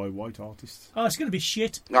performed by white artists. Oh, it's going to be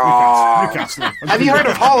shit. Have you heard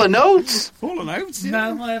of Hall & Oates? Hall & Oates?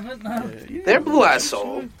 Yeah. No, I haven't. No. They're Blue-Eyed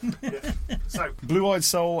Soul. So, blue-eyed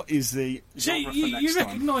soul is the So genre for you next time.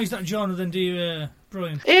 recognise that genre then, do you,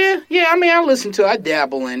 Brian? Yeah. I mean, I listen to it. I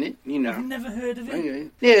dabble in it. You know. I've never heard of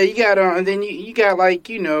it. Yeah, you got and then you got like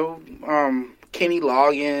Kenny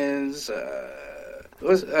Loggins.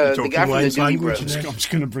 The guy from the Doobie Brothers. I'm just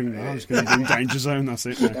going to bring that. I'm just going to bring Danger Zone. That's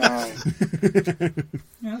it.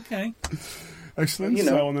 Okay. Excellent.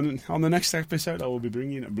 So on the next episode, I will be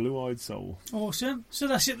bringing a blue-eyed soul. Awesome. So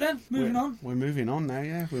that's it then. Moving on. We're moving on now.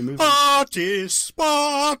 Yeah, we're moving. Artist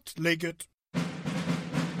Spotlight.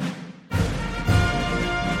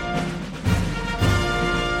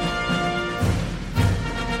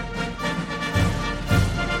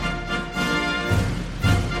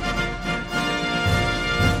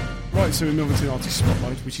 Right, so we're moving to the Artist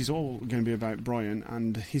Spotlight, which is all going to be about Bryan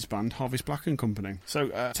and his band, Harvest Blaque and Company. So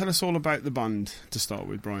tell us all about the band to start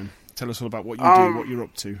with, Bryan. Tell us all about what you do, what you're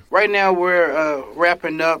up to. Right now we're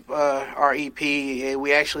wrapping up our EP.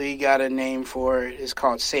 We actually got a name for it. It's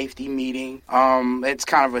called Safety Meeting. It's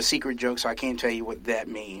kind of a secret joke, so I can't tell you what that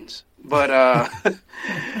means. But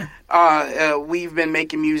we've been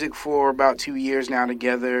making music for about 2 years now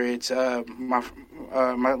together. It's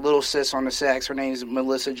my little sis on the sax. Her name is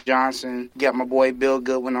Melissa Johnson. Got my boy Bill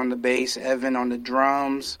Goodwin on the bass, Evan on the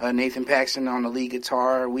drums, Nathan Paxton on the lead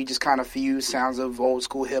guitar. We just kind of fuse sounds of old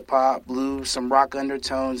school hip hop, blues, some rock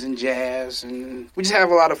undertones, and jazz. And we just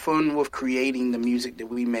have a lot of fun with creating the music that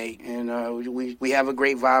we make. And we have a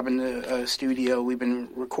great vibe in the studio. We've been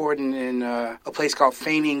recording in a place called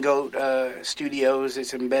Fainting Goat Studios.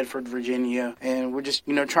 It's in Bedford, Virginia. And we're just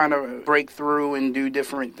trying to break through and do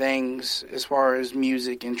different things as far as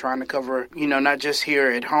music and trying to cover, not just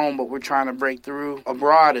here at home, but we're trying to break through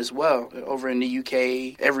abroad as well, over in the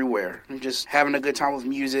UK, everywhere. And just having a good time with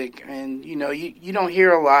music. And, you don't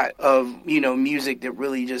hear a lot of, music that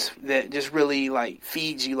really like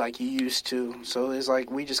feeds you like you used to. So it's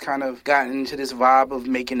like we just kind of got into this vibe of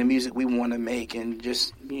making the music we want to make and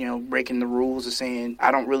just, breaking the rules of saying,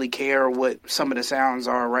 I don't really care what some of the sounds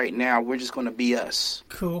are right now. We're just going to be us.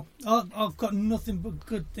 Cool. I've got nothing but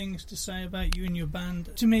good things to say about you and your band.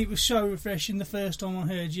 To me, it was so refreshing the first time I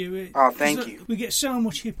heard you. Thank you. We get so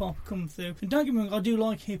much hip-hop come through. And don't get me wrong, I do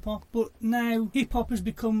like hip-hop, but now hip-hop has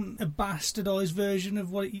become a bastardised version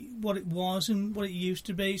of what it was and what it used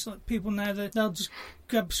to be. It's like people now, they'll just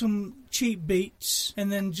grab some cheap beats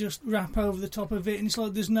and then just rap over the top of it, and it's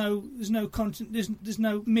like there's no content, there's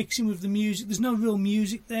no mixing with the music, there's no real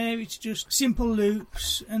music there, it's just simple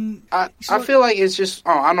loops. And I feel like it's just,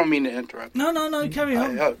 I don't mean to interrupt. No, carry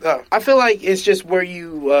on. I feel like it's just where you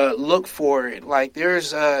look for it. Like,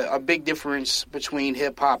 there's a big difference between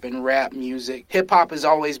hip-hop and rap music. Hip-hop has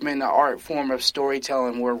always been an art form of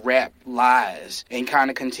storytelling where rap lies and kind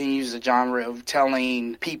of continues the genre of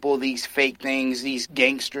telling people these fake things, these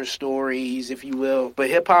gangster stories, if you will. But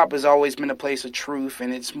hip-hop has always been a place of truth,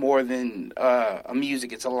 and it's more than a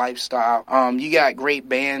music, it's a lifestyle. You got great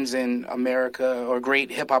bands in America, or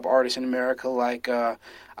great hip-hop artists in America, like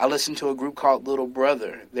I listen to a group called Little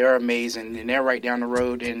Brother. They're amazing, and they're right down the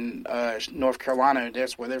road in North Carolina.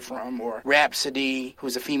 That's where they're from. Or Rhapsody,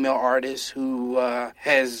 who's a female artist who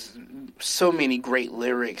has so many great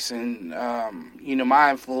lyrics. And, my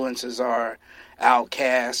influences are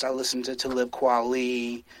Outkast. I listen to Talib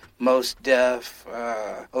Kweli, Mos Def,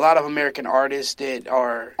 a lot of American artists that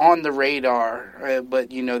are on the radar, but,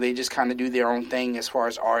 they just kind of do their own thing as far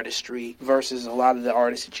as artistry, versus a lot of the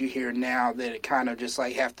artists that you hear now that kind of just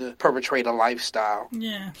like have to perpetrate a lifestyle.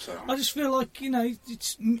 Yeah. So I just feel like,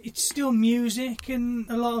 it's still music, and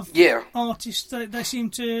a lot of artists, they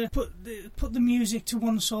seem to put the music to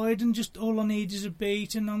one side and just all I need is a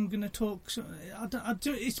beat and I'm going to talk. So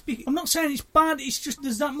I'm not saying it's bad, it's just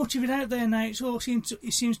there's that much of it out there now.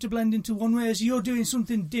 It seems to blend into one, whereas you're doing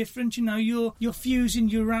something different. You're fusing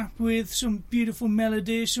your rap with some beautiful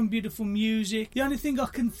melodies, some beautiful music. The only thing I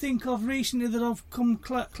can think of recently that I've come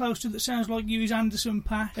close to that sounds like you is Anderson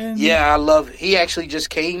 .Paak. I love it. He actually just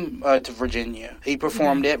came to Virginia. He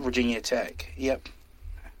performed at Virginia Tech. Yep.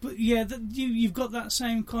 But yeah, you've got that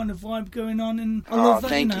same kind of vibe going on, and I love that.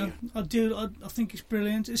 Thank you. I do. I think it's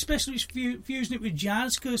brilliant, especially fusing it with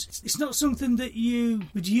jazz, because it's not something that you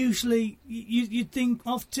would usually you'd think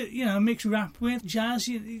of to mix rap with jazz,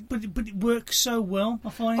 but it works so well. I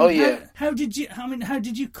find. Oh yeah. How did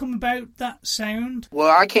you come about that sound? Well,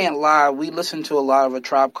 I can't lie. We listened to a lot of A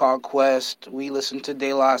Tribe Called Quest. We listened to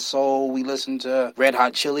De La Soul. We listened to Red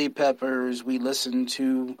Hot Chili Peppers. We listened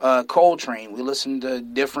to Coltrane. We listened to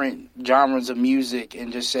different genres of music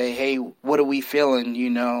and just say, hey, what are we feeling,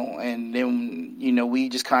 and then, we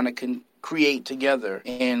just kind of can create together,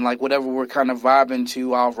 and like whatever we're kind of vibing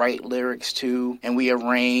to, I'll write lyrics to, and we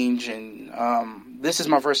arrange. And this is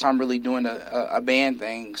my first time really doing a band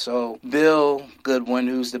thing. So Bill Goodwin,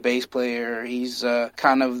 who's the bass player, he's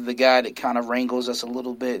kind of the guy that kind of wrangles us a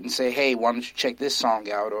little bit and say, hey, why don't you check this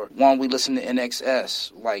song out? Or why don't we listen to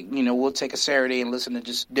NXS? Like, we'll take a Saturday and listen to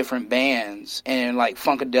just different bands, and like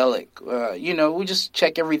Funkadelic, we just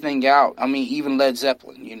check everything out. I mean, even Led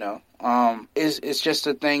Zeppelin, It's just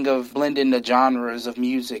a thing of blending the genres of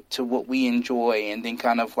music to what we enjoy, and then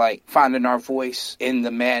kind of like finding our voice in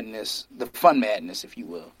the madness, the fun madness, if you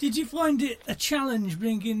will. Did you find it a challenge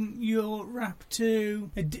bringing your rap to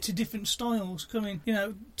different styles? Coming,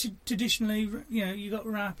 traditionally, you got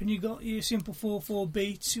rap and you got your simple 4/4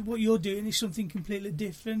 beats. What you're doing is something completely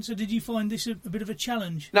different. So did you find this a bit of a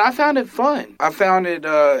challenge? No, I found it fun. I found it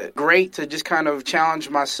great to just kind of challenge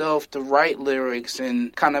myself to write lyrics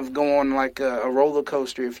and kind of go on like a roller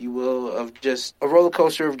coaster, if you will, of just a roller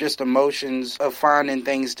coaster of just emotions, of finding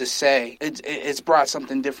things to say. It's brought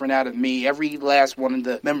something different out of me. Every last one of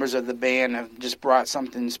the members of the band have just brought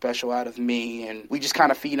something special out of me, and we just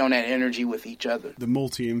kind of feed on that energy with each other. The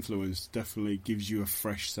multi-influence definitely gives you a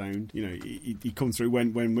fresh sound. You come through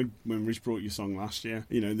when Rich brought your song last year.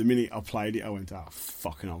 The minute I played it, I went,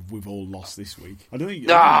 fucking hell, we've all lost this week. I don't think.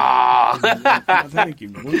 I don't think you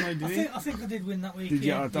won. I think I did win that week. Did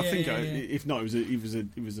you? Yeah. I think if not,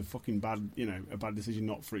 it was a fucking bad, a bad decision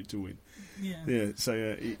not for it to win. Yeah. So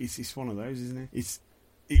it's one of those, isn't it?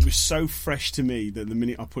 It was so fresh to me that the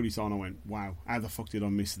minute I put it on, I went, wow, how the fuck did I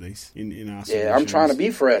miss this in our submissions? Yeah, I'm trying to be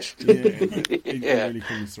fresh. Yeah, it really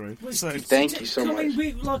comes through. So, thank you so much.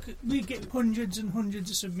 We get hundreds and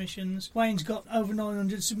hundreds of submissions. Wayne's got over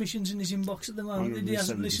 900 submissions in his inbox at the moment that he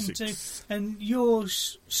hasn't listened to, and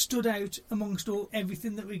yours stood out amongst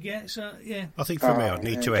everything that we get. So yeah, I think for me, I'd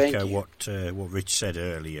need to echo what Rich said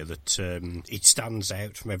earlier, that it stands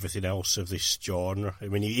out from everything else of this genre. I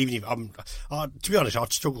mean, even if to be honest,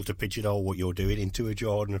 I'd struggle to pigeonhole what you're doing into a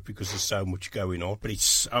genre because there's so much going on. But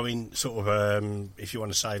it's, I mean, sort of, if you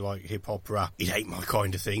want to say like hip hop rap, it ain't my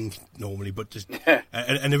kind of thing normally. But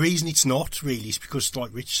and the reason it's not really is because,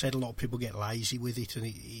 like Rich said, a lot of people get lazy with it, and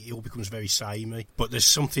it all becomes very samey. But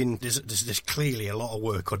there's clearly a lot of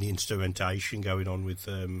work on the instrumentation going on with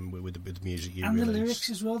the music you and release. the lyrics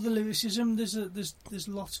as well. The lyricism, there's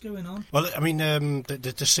lots going on. Well, I mean,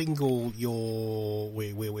 the single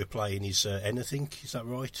we're playing is Anything. Is that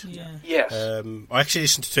right? Yeah. Yes. I actually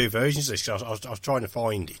listened to two versions of this. I was trying to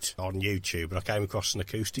find it on YouTube, and I came across an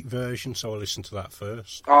acoustic version, so I listened to that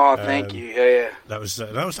first. Oh, thank you. Yeah. That was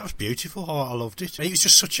beautiful. I loved it. And it was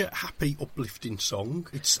just such a happy, uplifting song.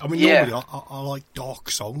 Normally I like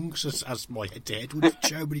dark songs, as my head would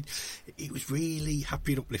show, but it was really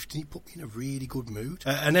happy and uplifting. It put me in a really good mood.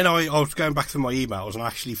 And then I was going back through my emails, and I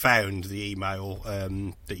actually found the email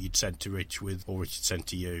that you'd sent to Rich or Rich had sent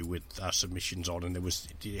to you with our submissions on, and there was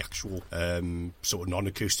the actual sort of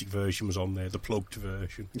non-acoustic version was on there, the plugged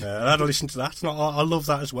version. And I had to listen to that, and I love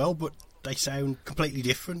that as well, but they sound completely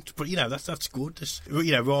different, but that's good.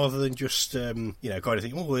 Rather than just kind of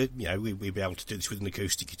think, we'd be able to do this with an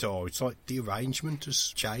acoustic guitar. It's like the arrangement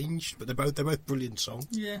has changed, but they're both brilliant songs.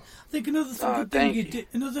 Yeah, I think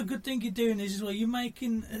another good thing you're doing is as well, you're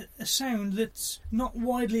making a sound that's not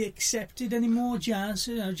widely accepted anymore. Jazz,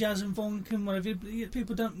 jazz and funk and whatever.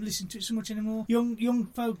 People don't listen to it so much anymore. Young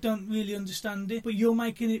folk don't really understand it, but you're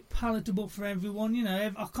making it palatable for everyone.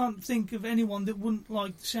 I can't think of anyone that wouldn't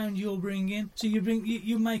like the sound you're bringing in. So you're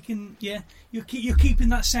keeping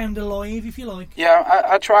that sound alive, if you like. Yeah,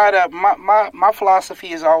 I try to. My philosophy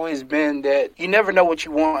has always been that you never know what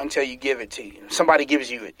you want until you give it to you. Somebody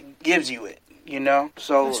gives you it.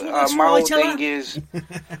 So my whole thing is.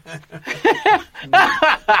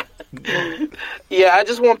 Yeah, I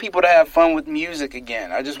just want people to have fun with music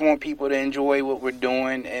again. I just want people to enjoy what we're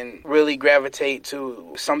doing and really gravitate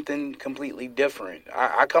to something completely different.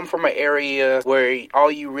 I come from an area where all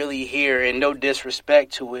you really hear, and no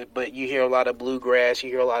disrespect to it, but you hear a lot of bluegrass, you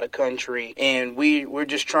hear a lot of country, and we're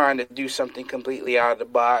just trying to do something completely out of the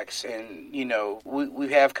box. And,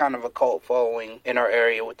 we have kind of a cult following in our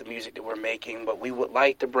area with the music that we're making, but we would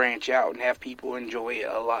like to branch out and have people enjoy it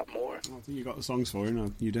a lot more. I think you got the songs for it.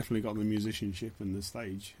 You definitely got the musicianship and the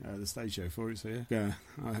stage show for it. So yeah,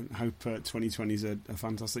 I hope 2020 is a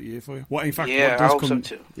fantastic year for you. I hope so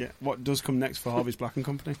too. Yeah, what does come next for Harvey's Blaque &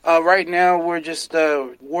 Company? Right now we're just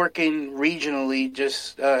working regionally,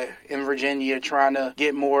 just in Virginia, trying to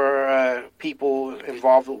get more people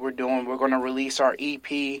involved with what we're doing. We're going to release our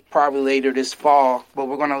EP probably later this fall, but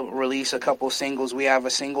we're going to release a couple singles. We have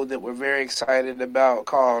a single that we're very excited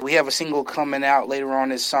about we have a single coming out later on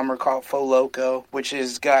this summer called Fo Loco, which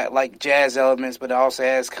has got like jazz elements, but it also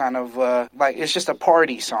has kind of it's just a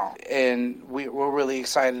party song, and we're really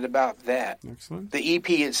excited about that. Excellent. The EP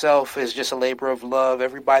itself is just a labor of love.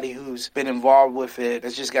 Everybody who's been involved with it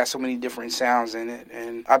has just got so many different sounds in it,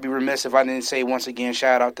 and I'd be remiss if I didn't say once again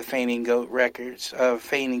shout out to Fainting Goat Records,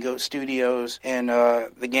 Fainting Goat Studios, and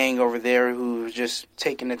the gang over there who's just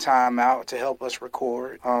taking the time out to help us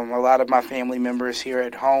record. A lot of my family members here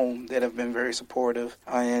at home that have been very supportive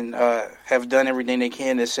and have done everything they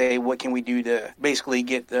can to say what can we do to basically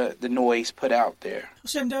get the noise put out there.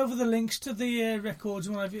 Send over the links to the records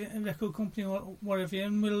and whatever, record company or whatever,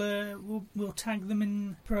 and we'll tag them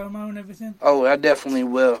in promo and everything. Oh, I definitely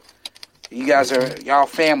will. You guys are y'all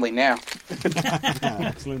family now.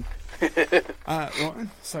 Excellent. Right then,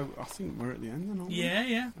 so I think we're at the end then, aren't we?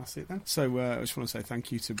 Yeah. That's it then. So I just want to say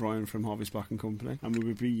thank you to Bryan from Harvey's Blaque & Company, and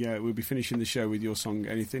we'll be finishing the show with your song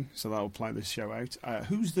Anything, so that'll play the show out.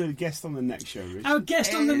 Who's the guest on the next show, Rich? Our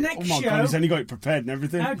guest on the next show... Oh my God, he's only got it prepared and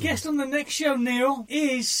everything. Our guest on the next show, Neil,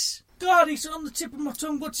 is... God, he's on the tip of my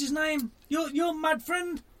tongue. What's his name? Your mad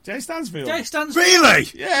friend? Jay Stansfield. Jay Stansfield. Really?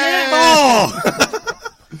 Yeah. Oh!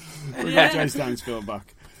 We've got Jay Stansfield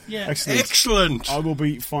back. Yeah. Excellent. I will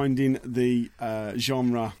be finding the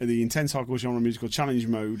genre, the Intense Hardcore Genre Musical Challenge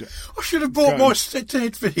mode. I should have bought my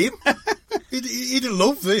head for him. He'd have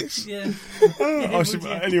loved this. Yeah.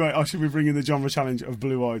 Anyway, I should be bringing the genre challenge of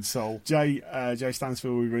Blue Eyed Soul. Jay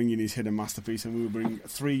Stansfield will be bringing his hidden masterpiece, and we will bring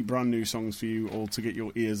 3 brand new songs for you all to get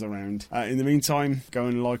your ears around. In the meantime, go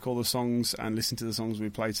and like all the songs and listen to the songs we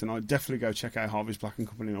played tonight. Definitely go check out Harvey's Blaque &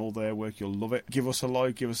 Company and all their work. You'll love it. Give us a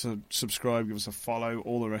like, give us a subscribe, give us a follow,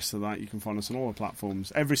 all the rest of that. You can find us on all the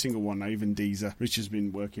platforms, every single one now, even Deezer. Rich has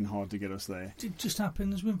been working hard to get us there. It just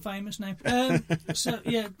happens. We're famous now. So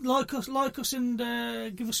yeah, like us us and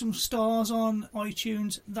give us some stars on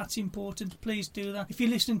iTunes. That's important. Please do that. If you're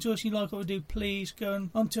listening to us and you like what we do, please go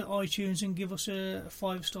onto iTunes and give us a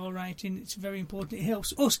 5-star rating. It's very important. It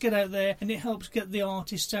helps us get out there, and it helps get the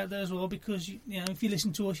artists out there as well, because if you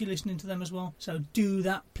listen to us, you're listening to them as well. So do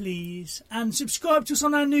that, please. And subscribe to us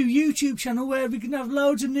on our new YouTube channel, where we can have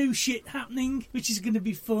loads of new shit happening, which is going to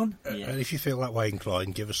be fun. And if you feel that way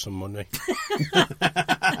inclined, give us some money.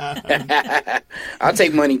 I'll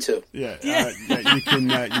take money too. You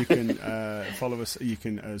can follow us. You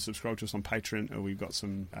can subscribe to us on Patreon, or we've got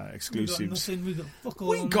some exclusives. We've got fuck all.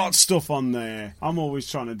 We got stuff on there. I'm always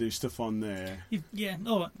trying to do stuff on there.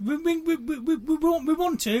 All right. We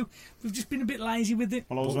want to. We've just been a bit lazy with it.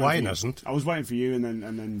 Well, Wayne hasn't. I was waiting for you, and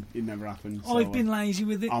then it never happened. So I've been lazy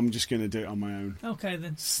with it. I'm just going to do it on my own. Okay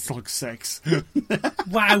then. It's like sex.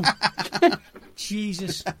 Wow.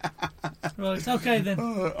 Jesus. Right. Okay then.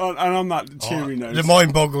 And on that cheery note, the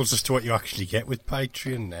mind boggles as to what you actually get with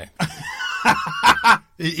Patreon now.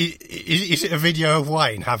 Is it a video of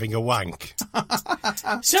Wayne having a wank?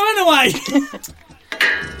 So anyway,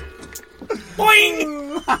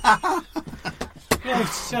 boing. Right,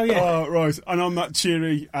 so yeah. Right, and on that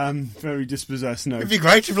cheery, very dispossessed note. It'd be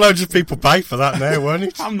great if loads of people pay for that now, wouldn't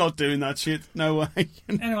it? I'm not doing that shit. No way.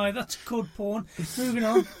 Anyway, that's called porn. Moving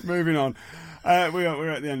on. We're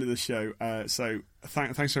at the end of the show. So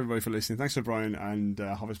thanks everybody for listening. Thanks to Bryan and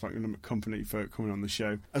Harvest Blaque Company for coming on the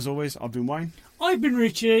show. As always, I've been Wayne. I've been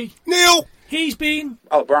Richie. Neil. He's been...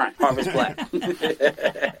 Bryan. Harvest Blaque.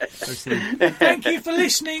 Thank you for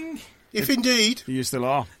listening. If indeed. You still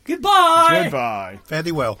are. Goodbye. Goodbye. Fare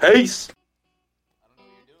thee well. Peace.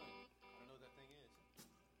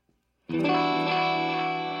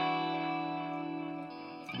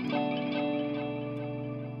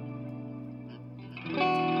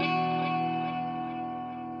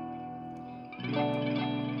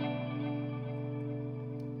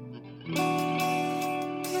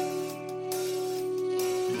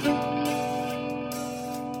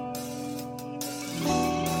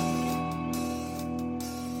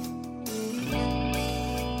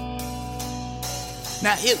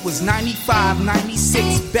 Now it was 95,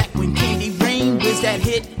 96, back when Candy Rain was that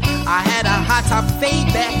hit. I had a hot top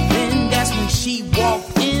fade back then, that's when she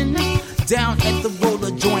walked in. Down at the roller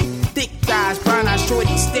joint, thick thighs, brown eyes,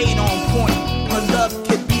 shorty stayed on point. Her love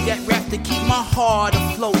could be that rap to keep my heart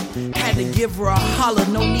afloat. Had to give her a holler,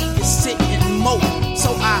 no need to sit and mope.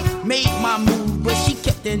 So I made my move, but she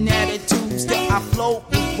kept an attitude. Still I flowed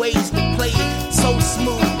with ways to play it so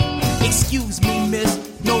smooth. Excuse me,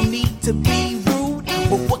 miss, no need to be rude,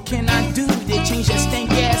 but what can I do to change that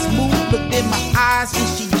stank ass mood? Looked in my eyes and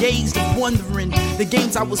she gazed, wondering the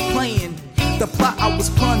games I was playing, the plot I was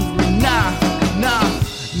plundering. Nah,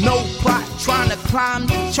 no plot, trying to climb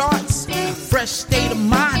the charts. Fresh state of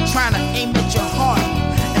mind, trying to aim at your heart.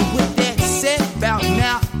 And with that said, about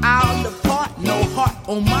now I'll depart. No heart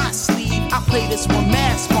on my sleeve, I play this one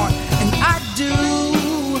mad smart, and I do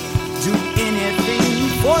anything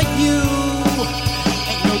for you.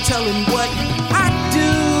 Ain't no telling what I do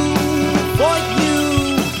for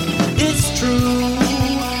you. It's true.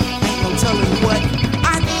 Ain't no telling what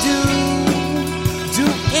I do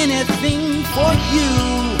anything for you.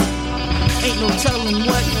 Ain't no telling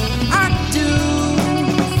what I do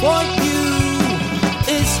for you.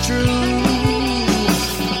 It's true.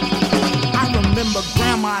 I remember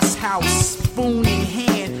grandma's house, spoon in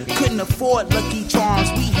hand. Couldn't afford Lucky Charms,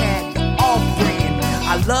 we had the off-brand.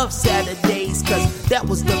 I love Saturdays, cause that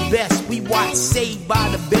was the best. We watched Saved by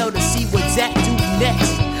the Bell to see what Zach do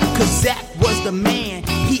next. Cause Zach was the man,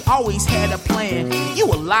 he always had a plan. You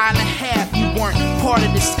a lie and a half, you weren't part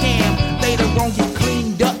of the scam. Later on you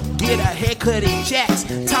cleaned up, get a haircut at Jack's.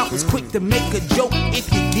 Top was quick to make a joke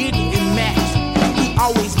if you get it and match. He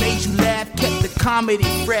always made you laugh, kept the comedy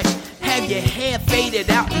fresh. Have your hair faded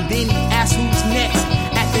out and then he asked who's next.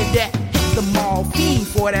 After that, hit the mall, fiend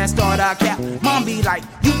for that starter cap. Mom be like,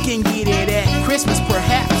 you can get it at Christmas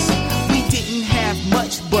perhaps. We didn't have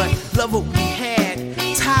much, but love what we had.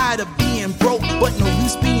 Tired of being broke, but no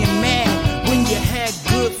use being mad. When you had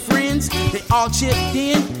good friends, they all chipped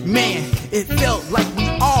in. Man, it felt like we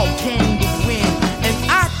all came to win. And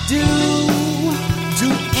I do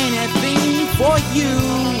anything for you.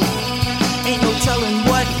 Ain't no telling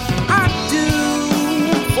what I do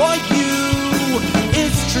for you.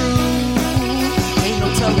 It's true. Ain't no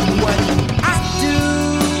telling what I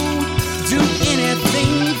do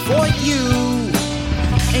anything for you.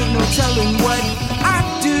 Ain't no telling what I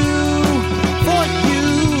do for you.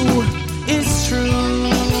 It's true.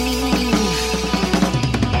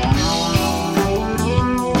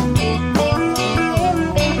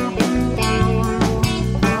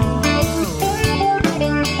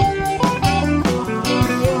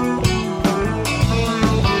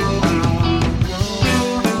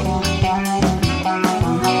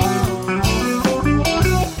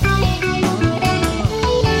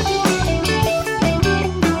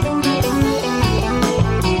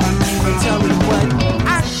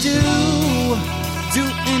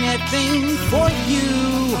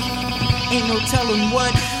 Ain't no telling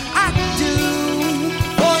what I'd do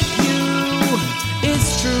for you.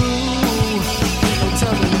 It's true. Ain't no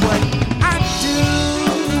telling what I'd do.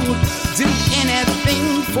 Do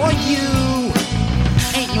anything for you.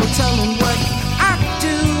 Ain't no telling what I'd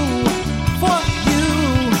do for you.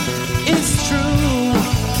 It's true.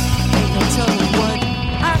 Ain't no telling what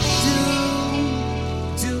I'd do.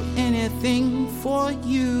 Do anything for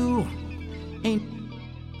you. Ain't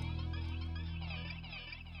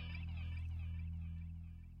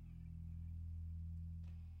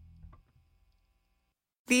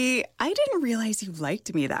The I didn't realize you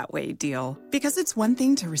liked me that way deal. Because it's one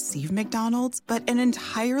thing to receive McDonald's, but an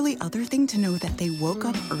entirely other thing to know that they woke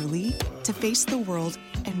up early to face the world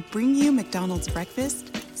and bring you McDonald's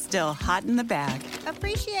breakfast still hot in the bag.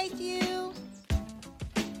 Appreciate you.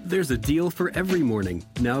 There's a deal for every morning.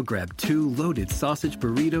 Now grab 2 loaded sausage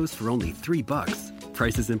burritos for only $3.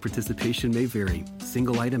 Prices and participation may vary.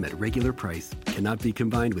 Single item at regular price. Cannot be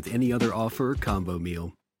combined with any other offer or combo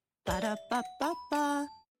meal. Ba-da-ba-ba-ba.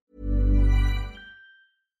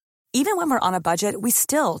 Even when we're on a budget, we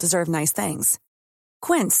still deserve nice things.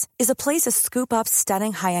 Quince is a place to scoop up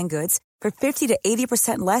stunning high-end goods for 50 to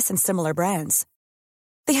 80% less than similar brands.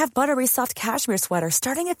 They have buttery soft cashmere sweaters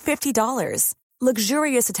starting at $50,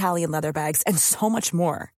 luxurious Italian leather bags, and so much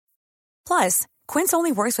more. Plus, Quince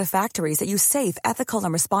only works with factories that use safe, ethical,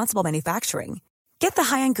 and responsible manufacturing. Get the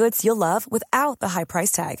high-end goods you'll love without the high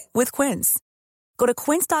price tag with Quince. Go to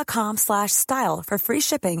quince.com/style for free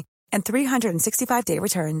shipping and 365-day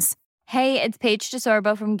returns. Hey, it's Paige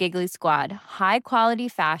DeSorbo from Giggly Squad. High quality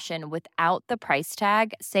fashion without the price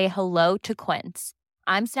tag. Say hello to Quince.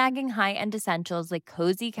 I'm snagging high-end essentials like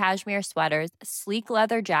cozy cashmere sweaters, sleek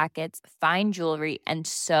leather jackets, fine jewelry, and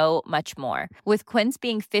so much more. With Quince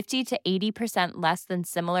being 50 to 80% less than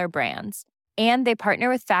similar brands. And they partner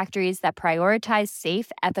with factories that prioritize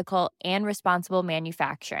safe, ethical, and responsible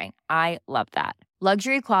manufacturing. I love that.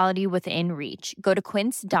 Luxury quality within reach. Go to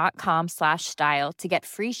quince.com/style to get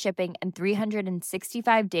free shipping and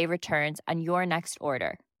 365-day returns on your next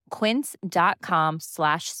order.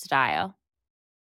 Quince.com/style.